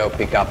go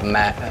pick up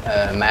Mac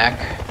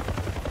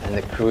and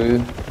the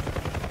crew.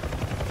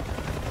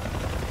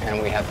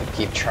 And we have to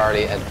keep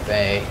Charlie at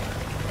bay.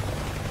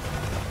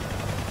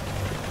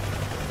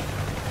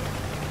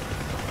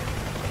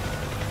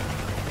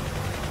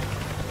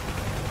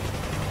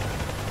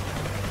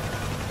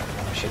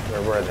 Oh shit,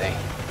 where were they?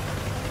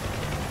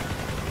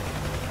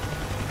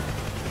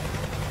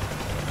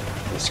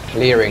 These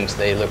clearings,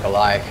 they look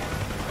alike.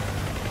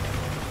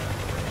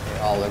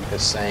 They all look the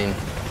same.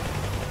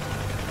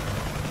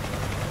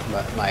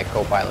 But my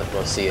co-pilot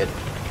will see it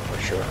for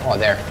sure. Oh,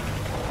 there.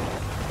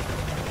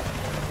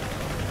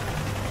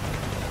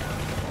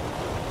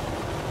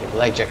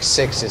 Blackjack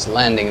 6 is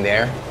landing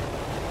there,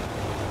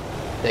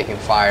 taking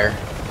fire.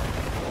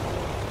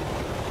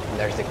 And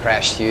there's the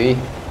crashed Huey.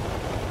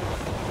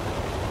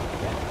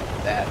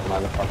 That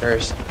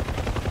motherfuckers.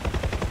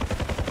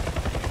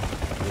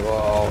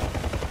 Whoa.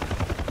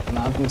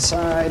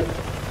 Mountainside.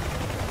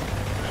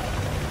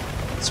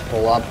 Let's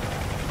pull up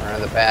for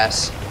another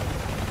pass.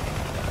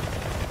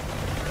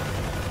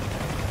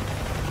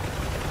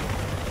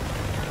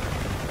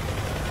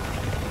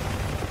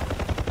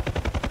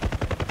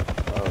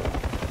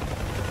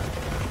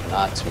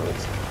 Not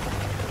smooth.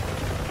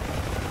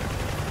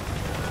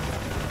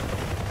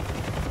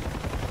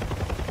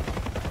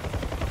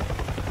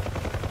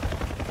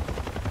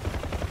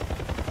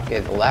 Okay,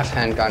 the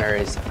left-hand gunner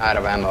is out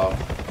of ammo.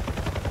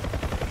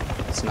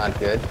 It's not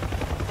good.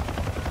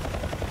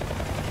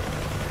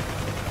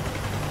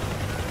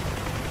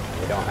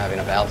 We don't have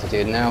enough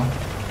altitude now.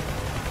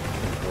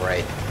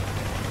 Great.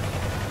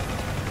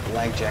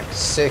 Blackjack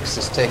 6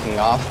 is taking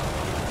off.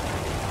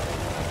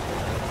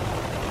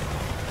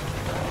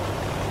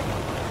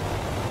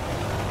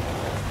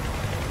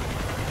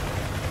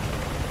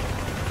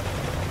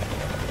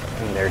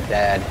 And they're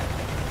dead.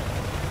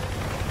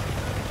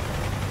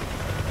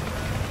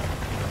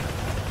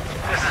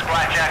 This is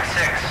Blackjack 6.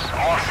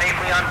 All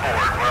safely on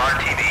board. We're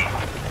RTB.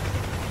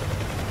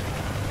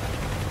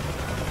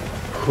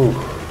 Whew.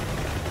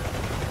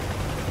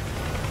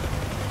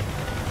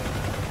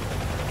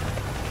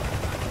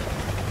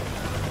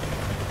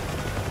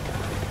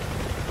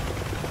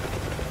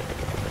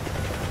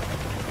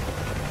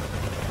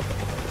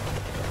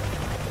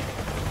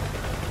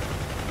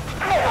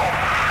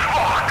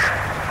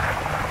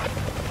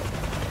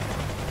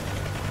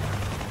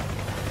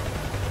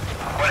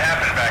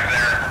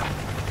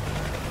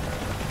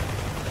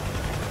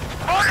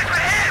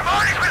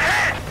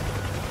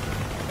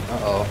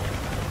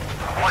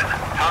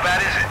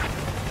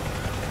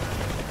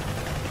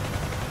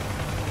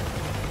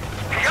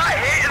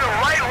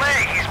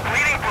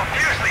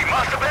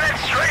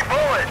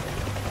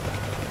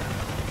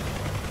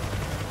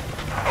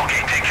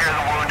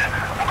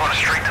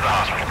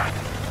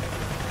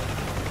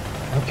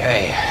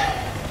 Okay.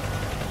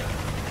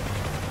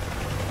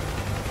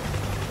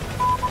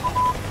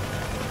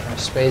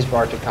 Press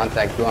spacebar to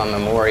contact Guam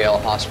Memorial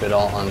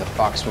Hospital on the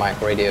Fox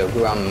Mike radio.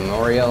 Guam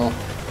Memorial.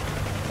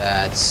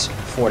 That's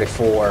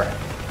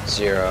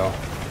 44-0.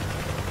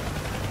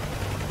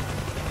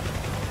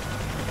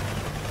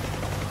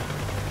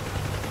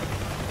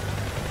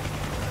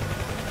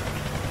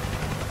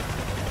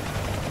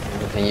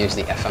 We can use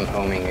the FM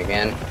homing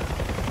again.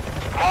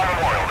 Guam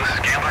Memorial, this is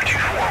Gambler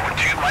 2-4 with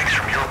 2 mics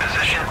from your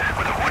position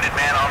with a wounded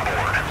man on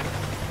board.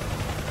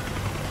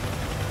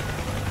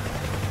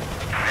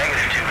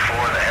 Negative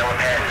 2-4, the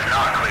helipad is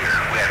not clear.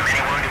 We have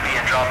many wounded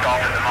being dropped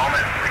off at the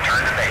moment.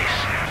 Return to base.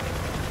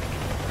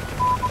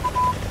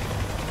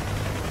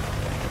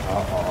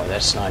 Uh-oh,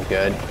 that's not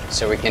good.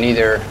 So we can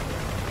either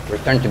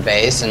return to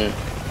base and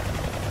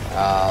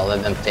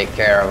let them take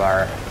care of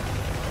our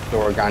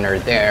door gunner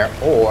there,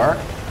 or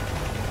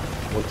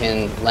we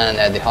can land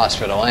at the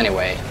hospital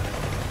anyway.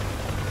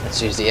 Let's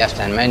use the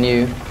F10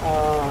 menu.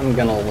 I'm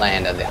gonna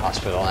land at the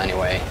hospital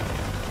anyway.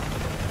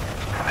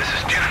 This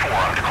is 2-4.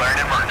 I'm declaring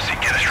an emergency.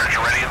 Get a stretcher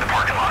ready in the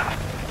parking lot.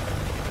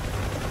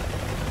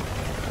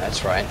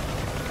 That's right.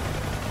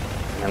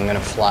 And I'm gonna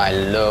fly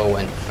low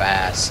and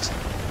fast.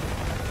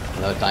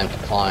 No time to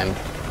climb.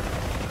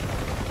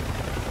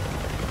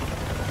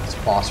 Let's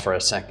pause for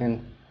a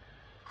second.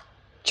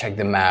 Check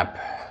the map.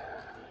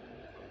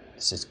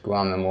 This is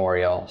Guam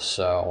Memorial,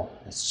 so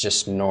it's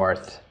just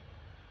north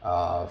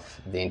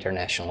of the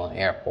international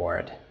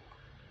airport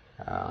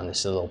on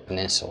this little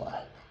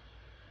peninsula.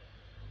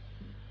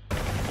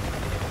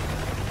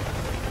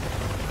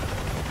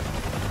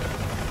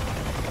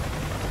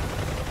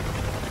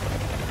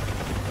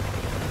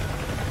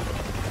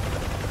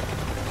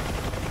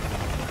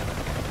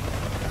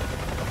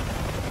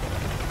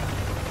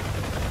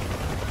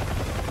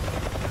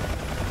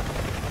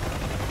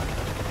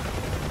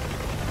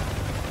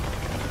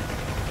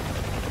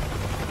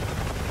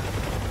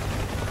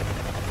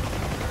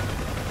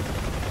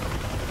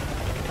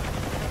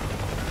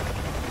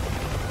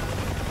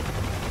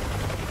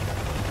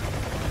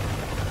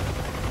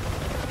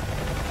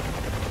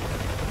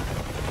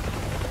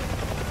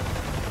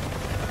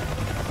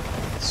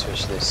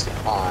 Switch this to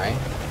high.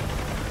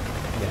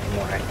 Get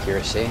more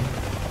accuracy.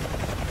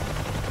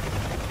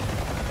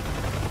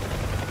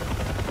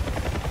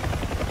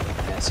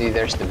 And see,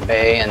 there's the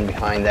bay, and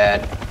behind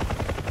that,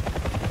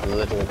 a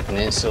little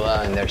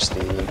peninsula, and there's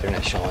the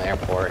international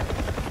airport.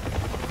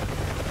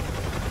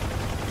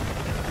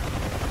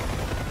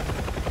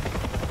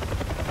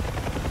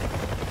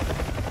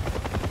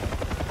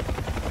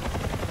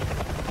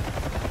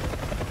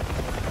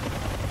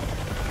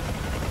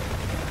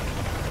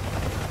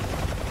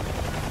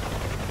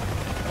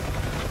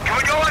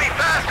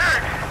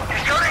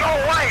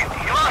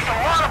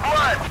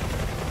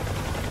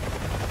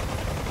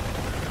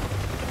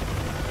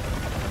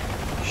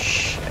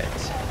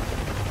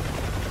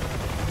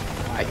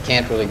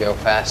 Can't really go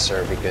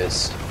faster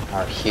because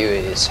our Huey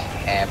is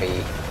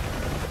heavy.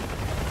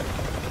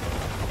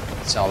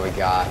 That's all we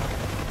got.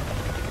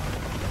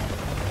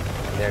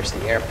 There's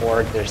the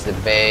airport, there's the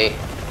bay,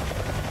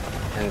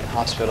 and the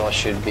hospital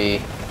should be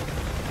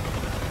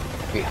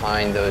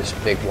behind those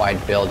big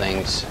white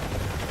buildings.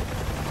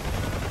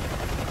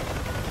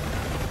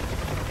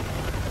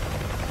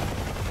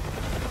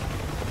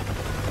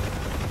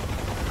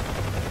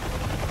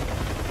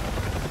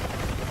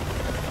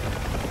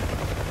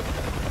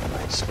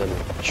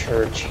 Little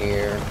church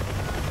here.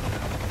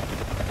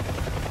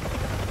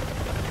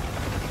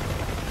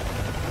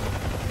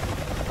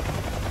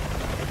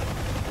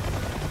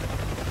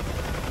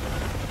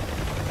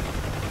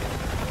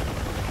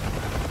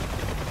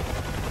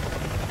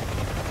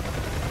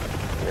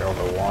 Here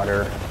over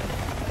water.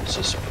 It's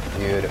just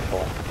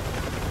beautiful.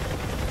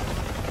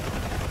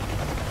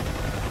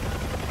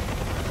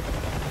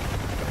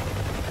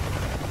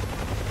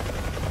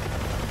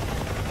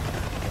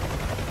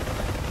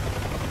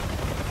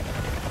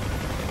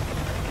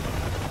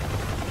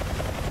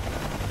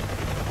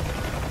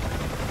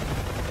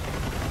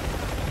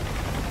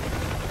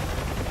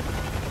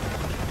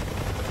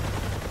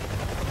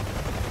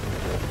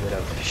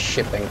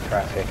 Shipping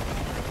traffic.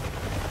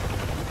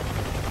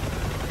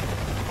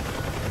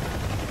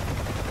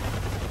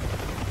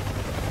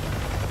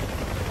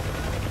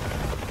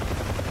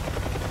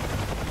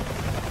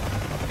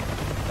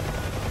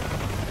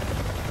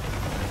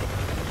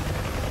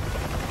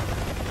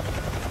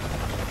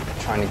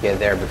 Trying to get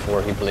there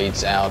before he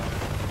bleeds out.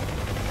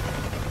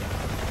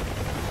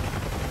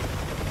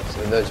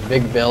 So those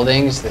big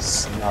buildings,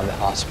 this is not the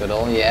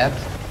hospital yet.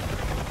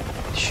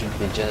 It should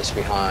be just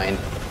behind.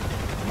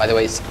 By the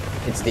way,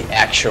 it's the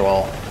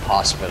actual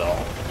hospital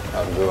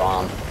of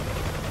Guam.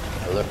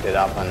 I looked it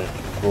up on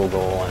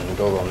Google and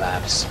Google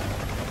Maps.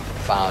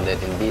 Found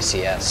it in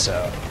DCS,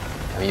 so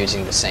I'm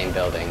using the same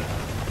building.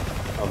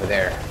 Over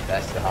there,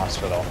 that's the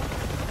hospital.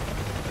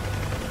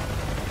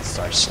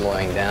 Start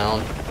slowing down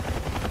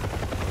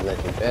a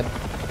little bit.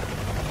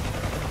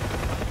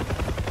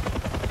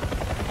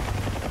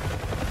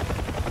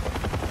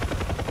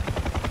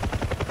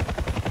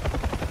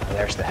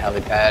 There's the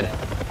helipad.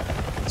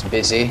 It's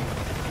busy.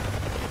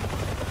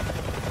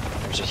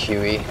 There's a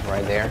Huey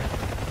right there,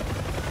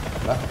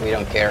 but we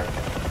don't care.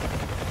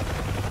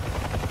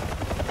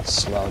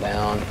 Slow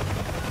down.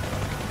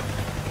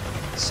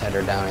 Set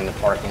her down in the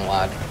parking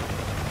lot.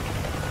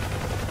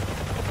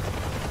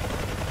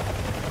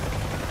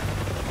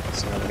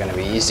 It's not going to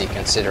be easy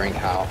considering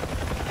how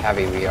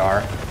heavy we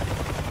are.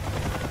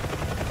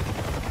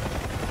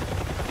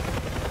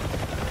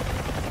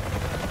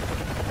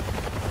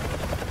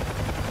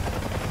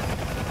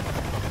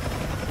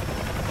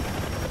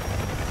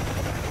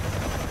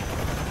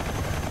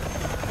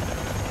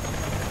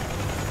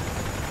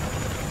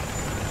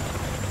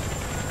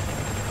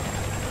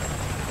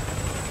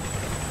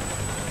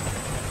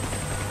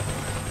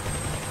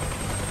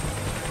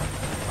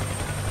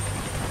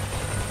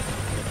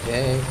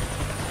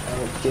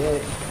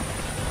 Okay.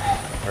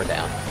 We're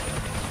down.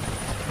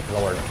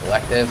 Lower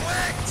collective.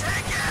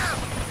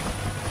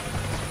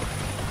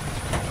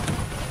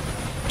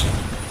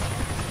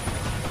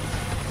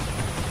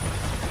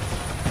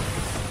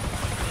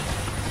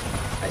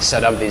 I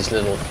set up these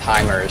little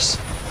timers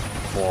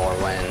for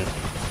when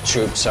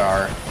troops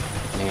are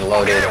being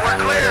loaded or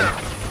unloaded,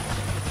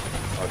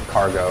 or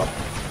cargo,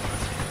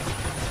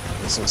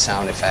 and some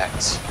sound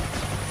effects.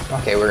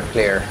 Okay, we're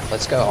clear.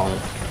 Let's go home.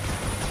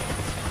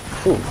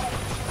 Whew.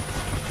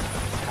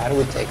 How do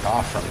we take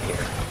off from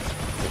here?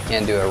 We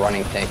can't do a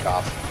running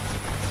takeoff,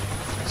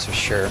 that's for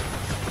sure.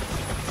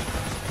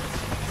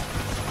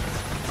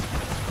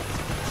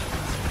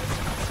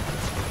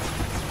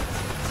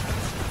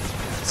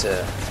 It's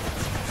a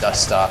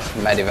dust-off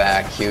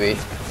medevac Huey.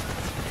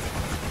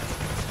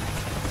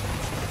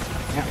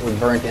 Yeah, we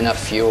burnt enough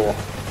fuel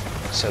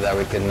so that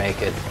we could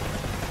make it.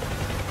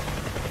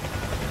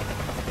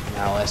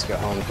 Now let's go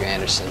home to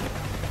Anderson.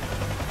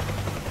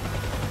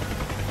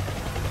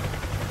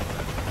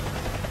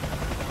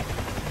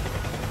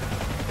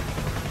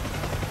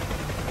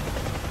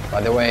 By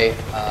the way,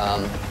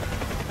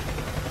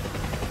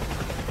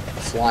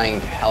 flying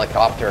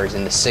helicopters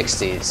in the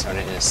 60s, or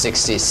in the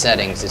 60s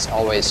settings, is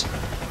always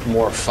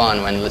more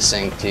fun when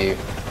listening to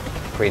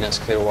Creedence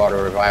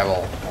Clearwater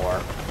Revival or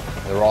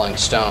the Rolling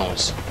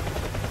Stones.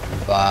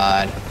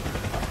 but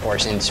of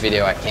course in this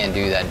video I can't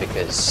do that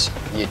because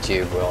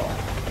YouTube will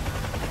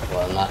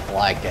not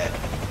like it,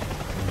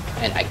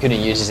 and I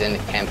couldn't use it in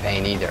the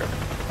campaign either.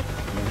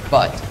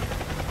 But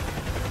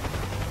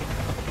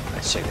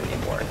let's check the new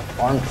board.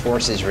 Armed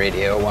Forces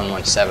Radio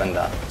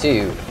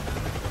 117.2.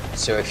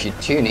 So if you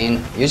tune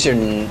in, use your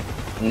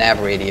nav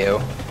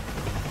radio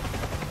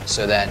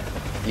so that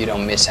you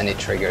don't miss any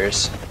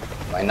triggers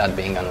by not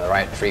being on the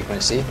right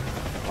frequency.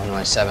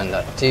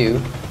 117.2.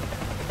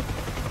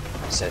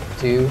 I said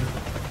 2.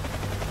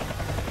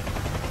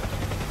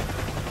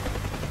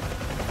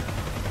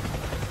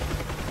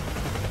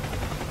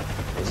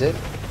 Is it?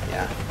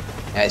 Yeah.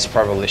 Yeah, it's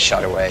probably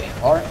shut away,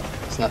 or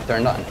it's not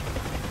turned on.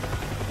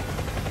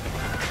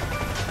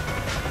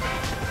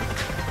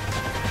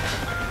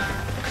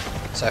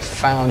 So I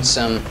found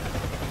some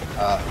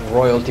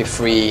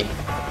royalty-free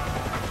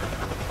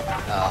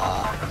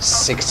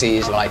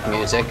 60s like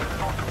music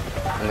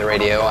on the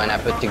radio, and I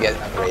put together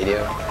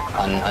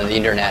on the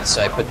internet.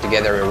 So I put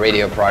together a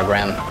radio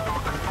program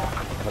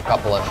of a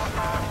couple of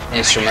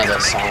instrumental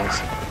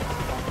songs.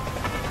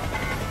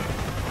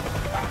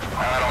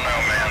 I don't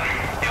know, man.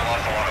 You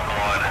lost a lot of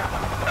blood.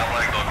 That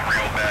leg looked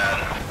real bad.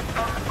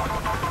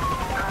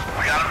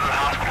 We got him to the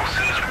hospital as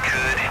soon as we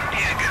could.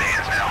 He's in good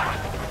hands now.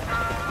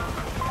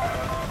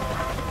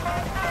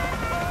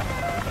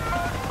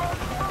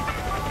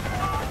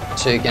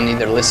 So you can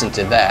either listen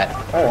to that,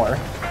 or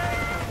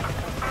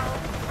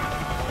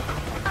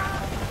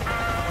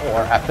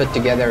I put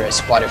together a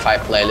Spotify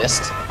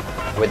playlist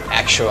with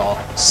actual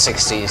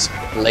 60s,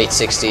 late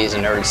 60s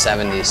and early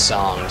 70s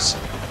songs.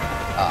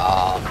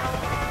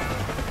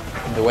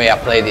 The way I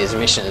play these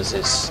missions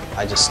is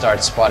I just start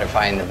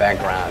Spotify in the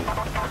background,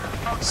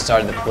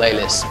 start the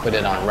playlist, put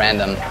it on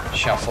random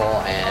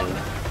shuffle, and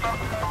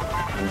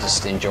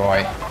just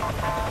enjoy.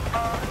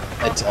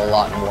 It's a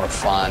lot more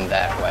fun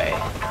that way.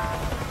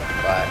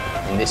 But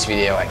in this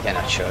video I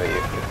cannot show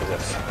you because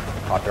of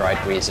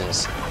copyright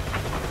reasons.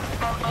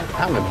 And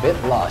I'm a bit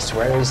lost.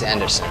 Where is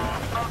Anderson?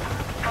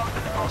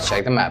 Let's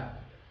check the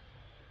map.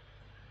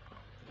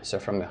 So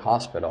from the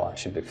hospital I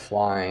should be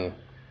flying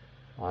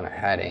on a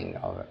heading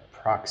of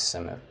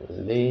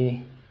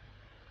approximately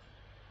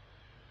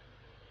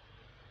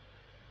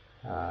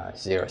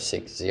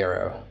 060.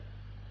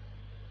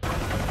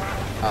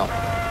 Oh,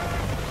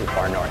 too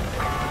far north.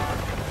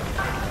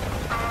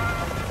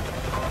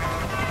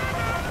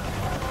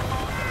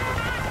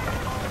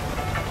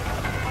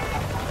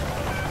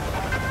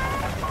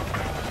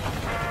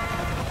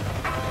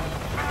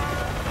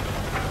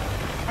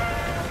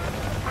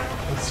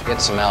 Let's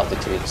get some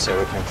altitude so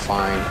we can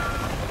find,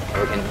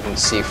 or we can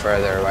see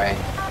further away.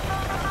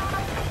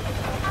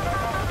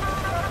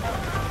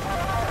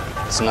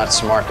 It's not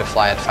smart to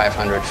fly at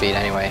 500 feet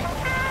anyway.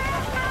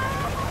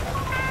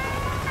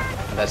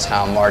 That's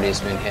how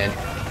Marty's been hit.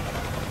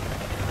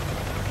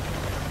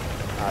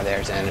 Oh,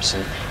 there's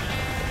Anderson.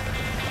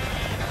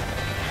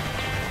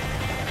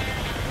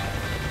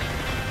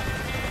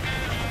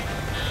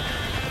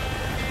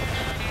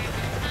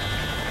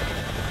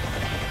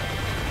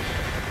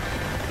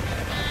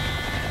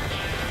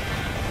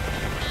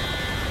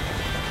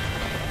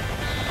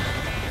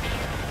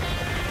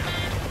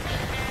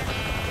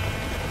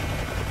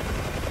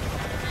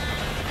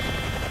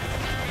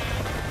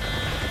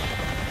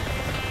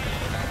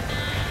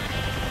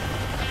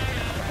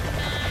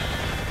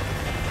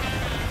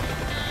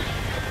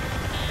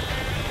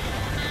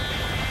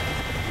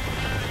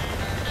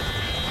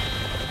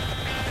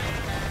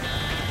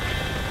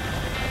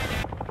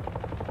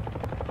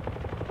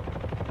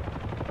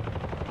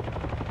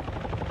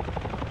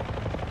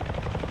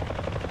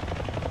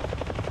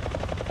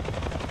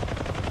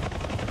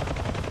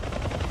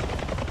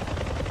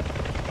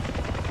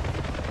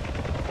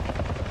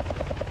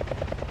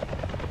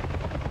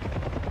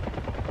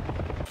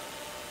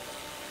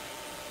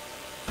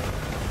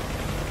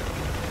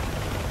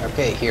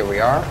 Okay, here we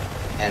are,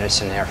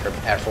 Anderson Air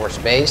Force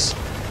Base.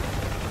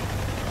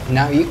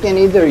 Now you can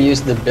either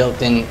use the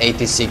built-in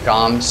ATC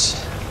comms.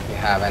 You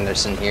have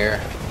Anderson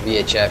here,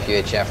 VHF,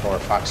 UHF, or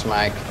Fox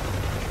mic,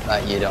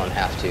 but you don't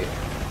have to.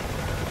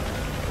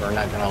 We're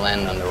not going to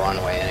land on the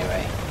runway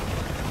anyway.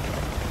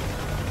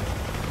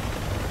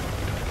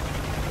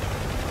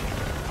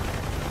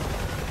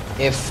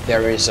 If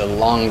there is a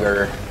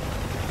longer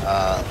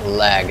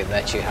leg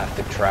that you have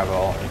to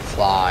travel and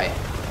fly,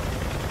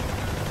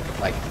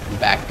 like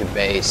back to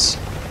base,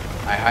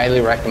 I highly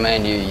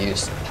recommend you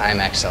use time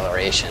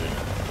acceleration.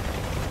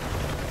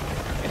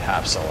 It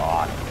helps a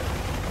lot.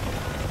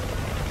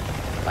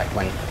 Like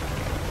when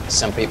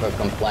some people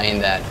complain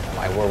that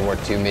my World War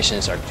II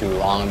missions are too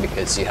long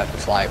because you have to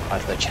fly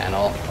across the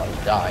channel. Well,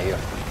 duh,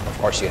 of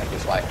course you have to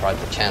fly across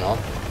the channel,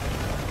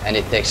 and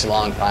it takes a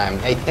long time.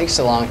 It takes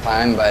a long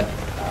time, but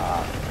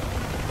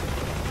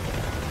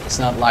it's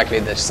not likely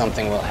that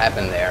something will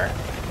happen there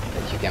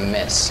that you can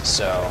miss.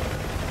 So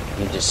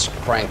you just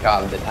crank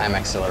up the time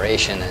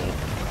acceleration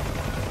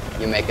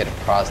and you make it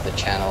across the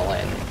channel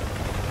in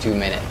 2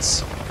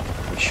 minutes.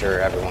 I'm sure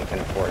everyone can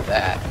afford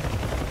that.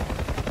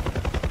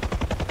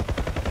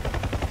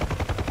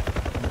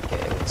 Okay,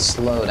 Let's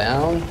slow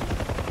down.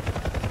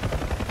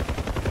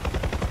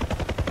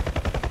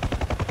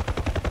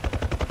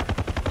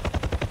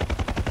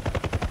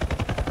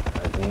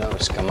 Let the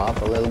nose come up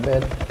a little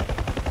bit.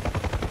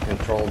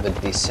 Control the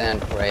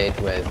descent rate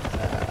with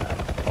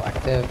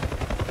collective.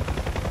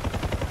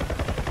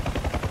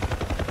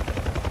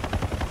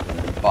 And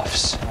the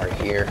buffs are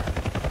here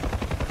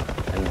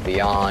and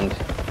beyond.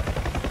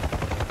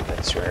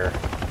 That's where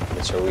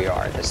we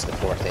are. That's the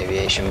 4th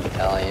Aviation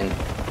Battalion.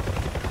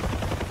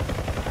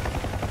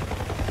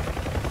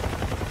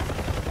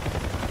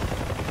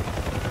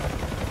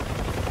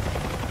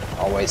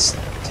 Always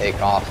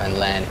take off and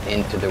land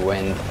into the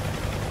wind.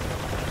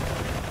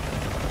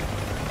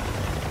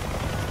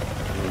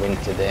 The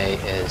wind today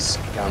is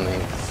coming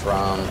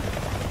from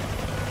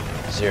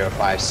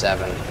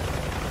 057.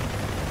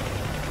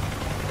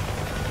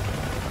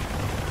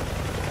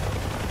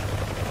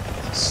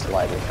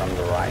 Slightly from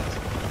the right.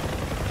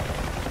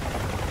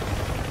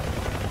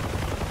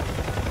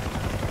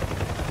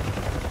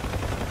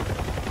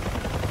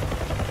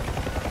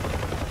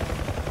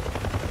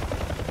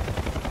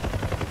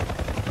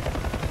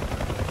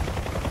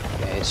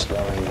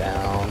 Slowing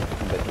down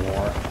a bit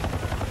more,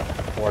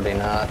 40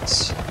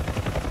 knots.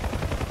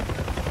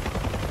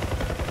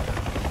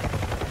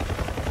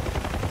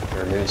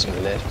 We're losing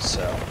lift,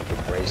 so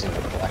keep raising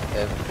the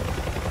collective.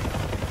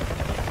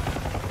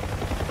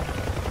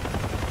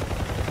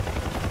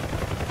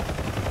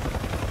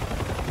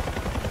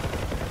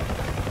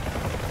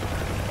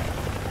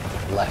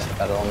 Left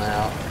pedal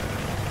now.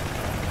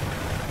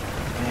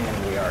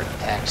 And we are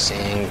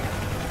taxiing.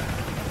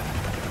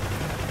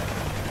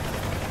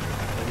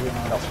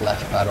 Out of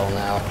left pedal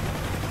now.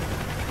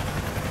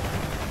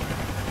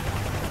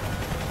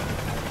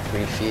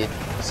 3 feet,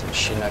 some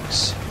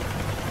Chinooks.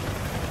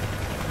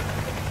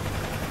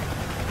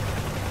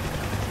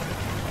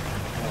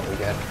 Oh, we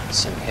got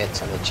some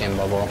hits on the chin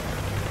bubble.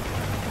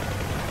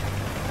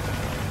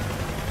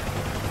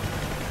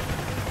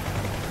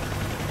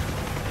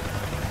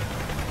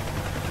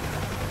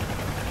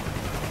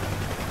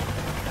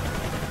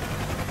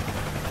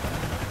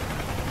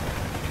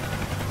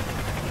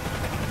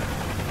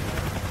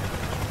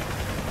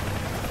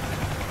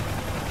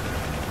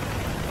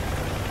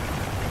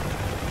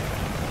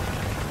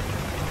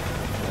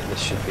 This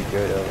should be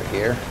good over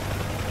here.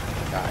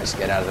 Guys,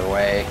 get out of the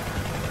way.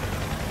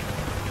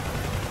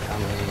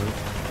 Coming.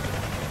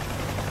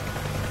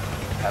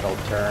 Pedal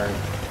turn.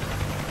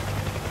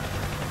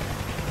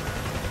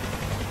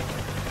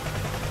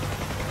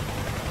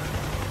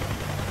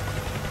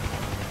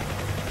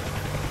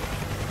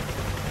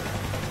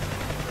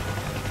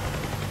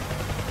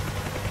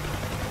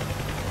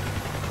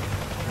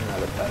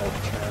 Another pedal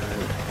turn.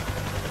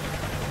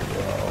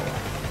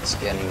 Whoa, it's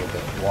getting a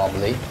bit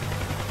wobbly.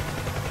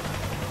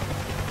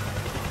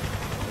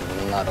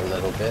 Not a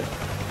little bit.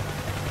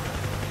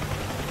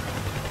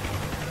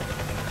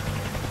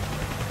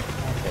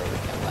 Okay, we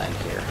can land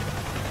here.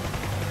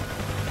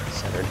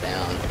 Set her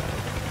down.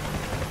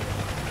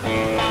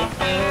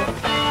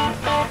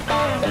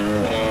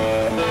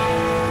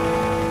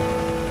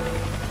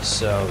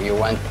 So you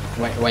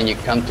when you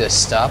come to a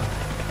stop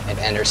at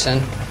Anderson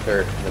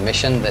after the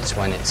mission, that's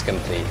when it's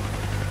complete.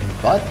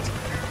 But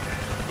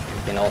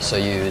you can also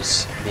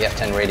use the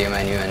F10 radio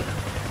menu and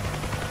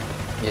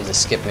use the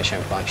skip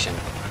mission function.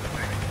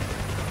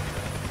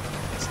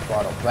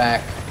 Throttle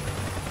back.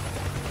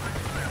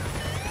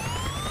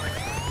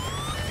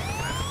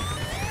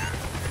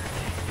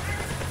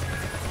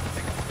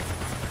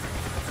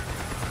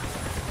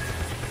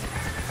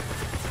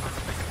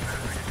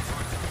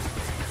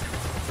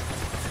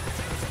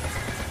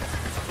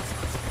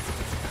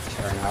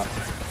 Turn up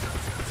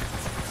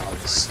all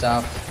the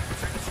stuff,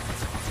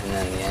 and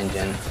then the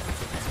engine.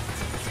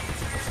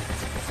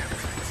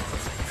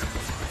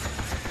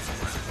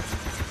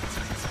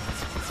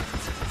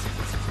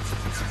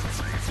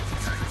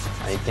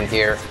 You can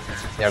hear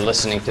they're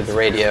listening to the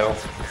radio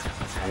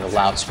on the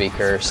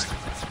loudspeakers.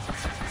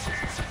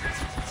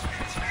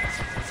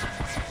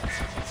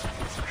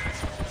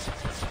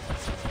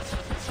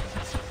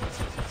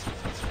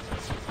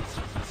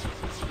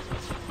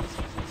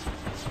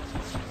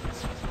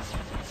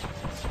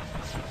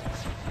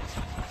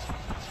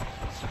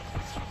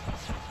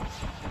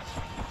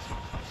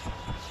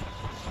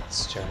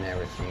 Let's turn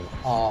everything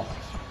off.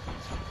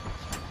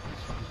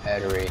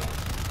 Battery,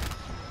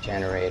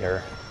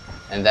 generator.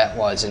 And that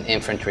was an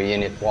infantry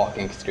unit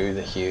walking through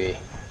the Huey.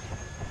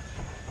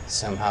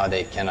 Somehow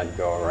they cannot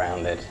go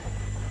around it.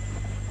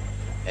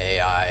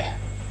 AI.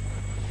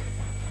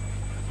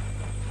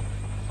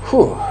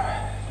 Whew,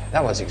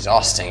 that was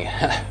exhausting.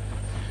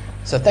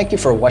 So thank you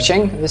for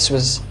watching.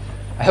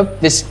 I hope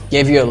this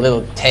gave you a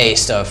little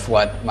taste of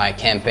what my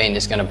campaign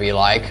is gonna be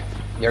like.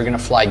 You're gonna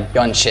fly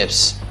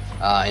gunships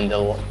in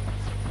the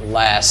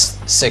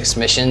last 6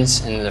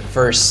 missions. In the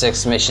first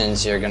 6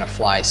 missions, you're gonna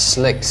fly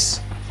slicks.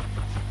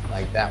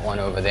 Like that one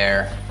over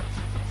there.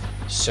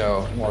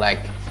 So more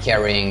like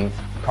carrying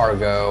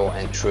cargo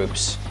and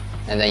troops,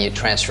 and then you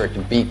transfer to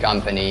B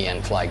company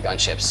and fly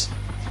gunships.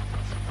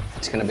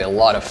 It's going to be a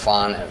lot of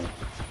fun and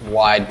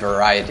wide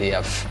variety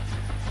of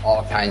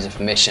all kinds of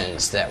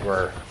missions that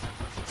were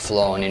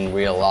flown in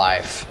real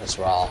life as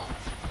well.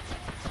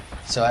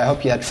 So I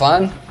hope you had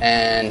fun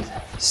and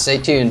stay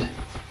tuned.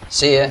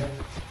 See ya.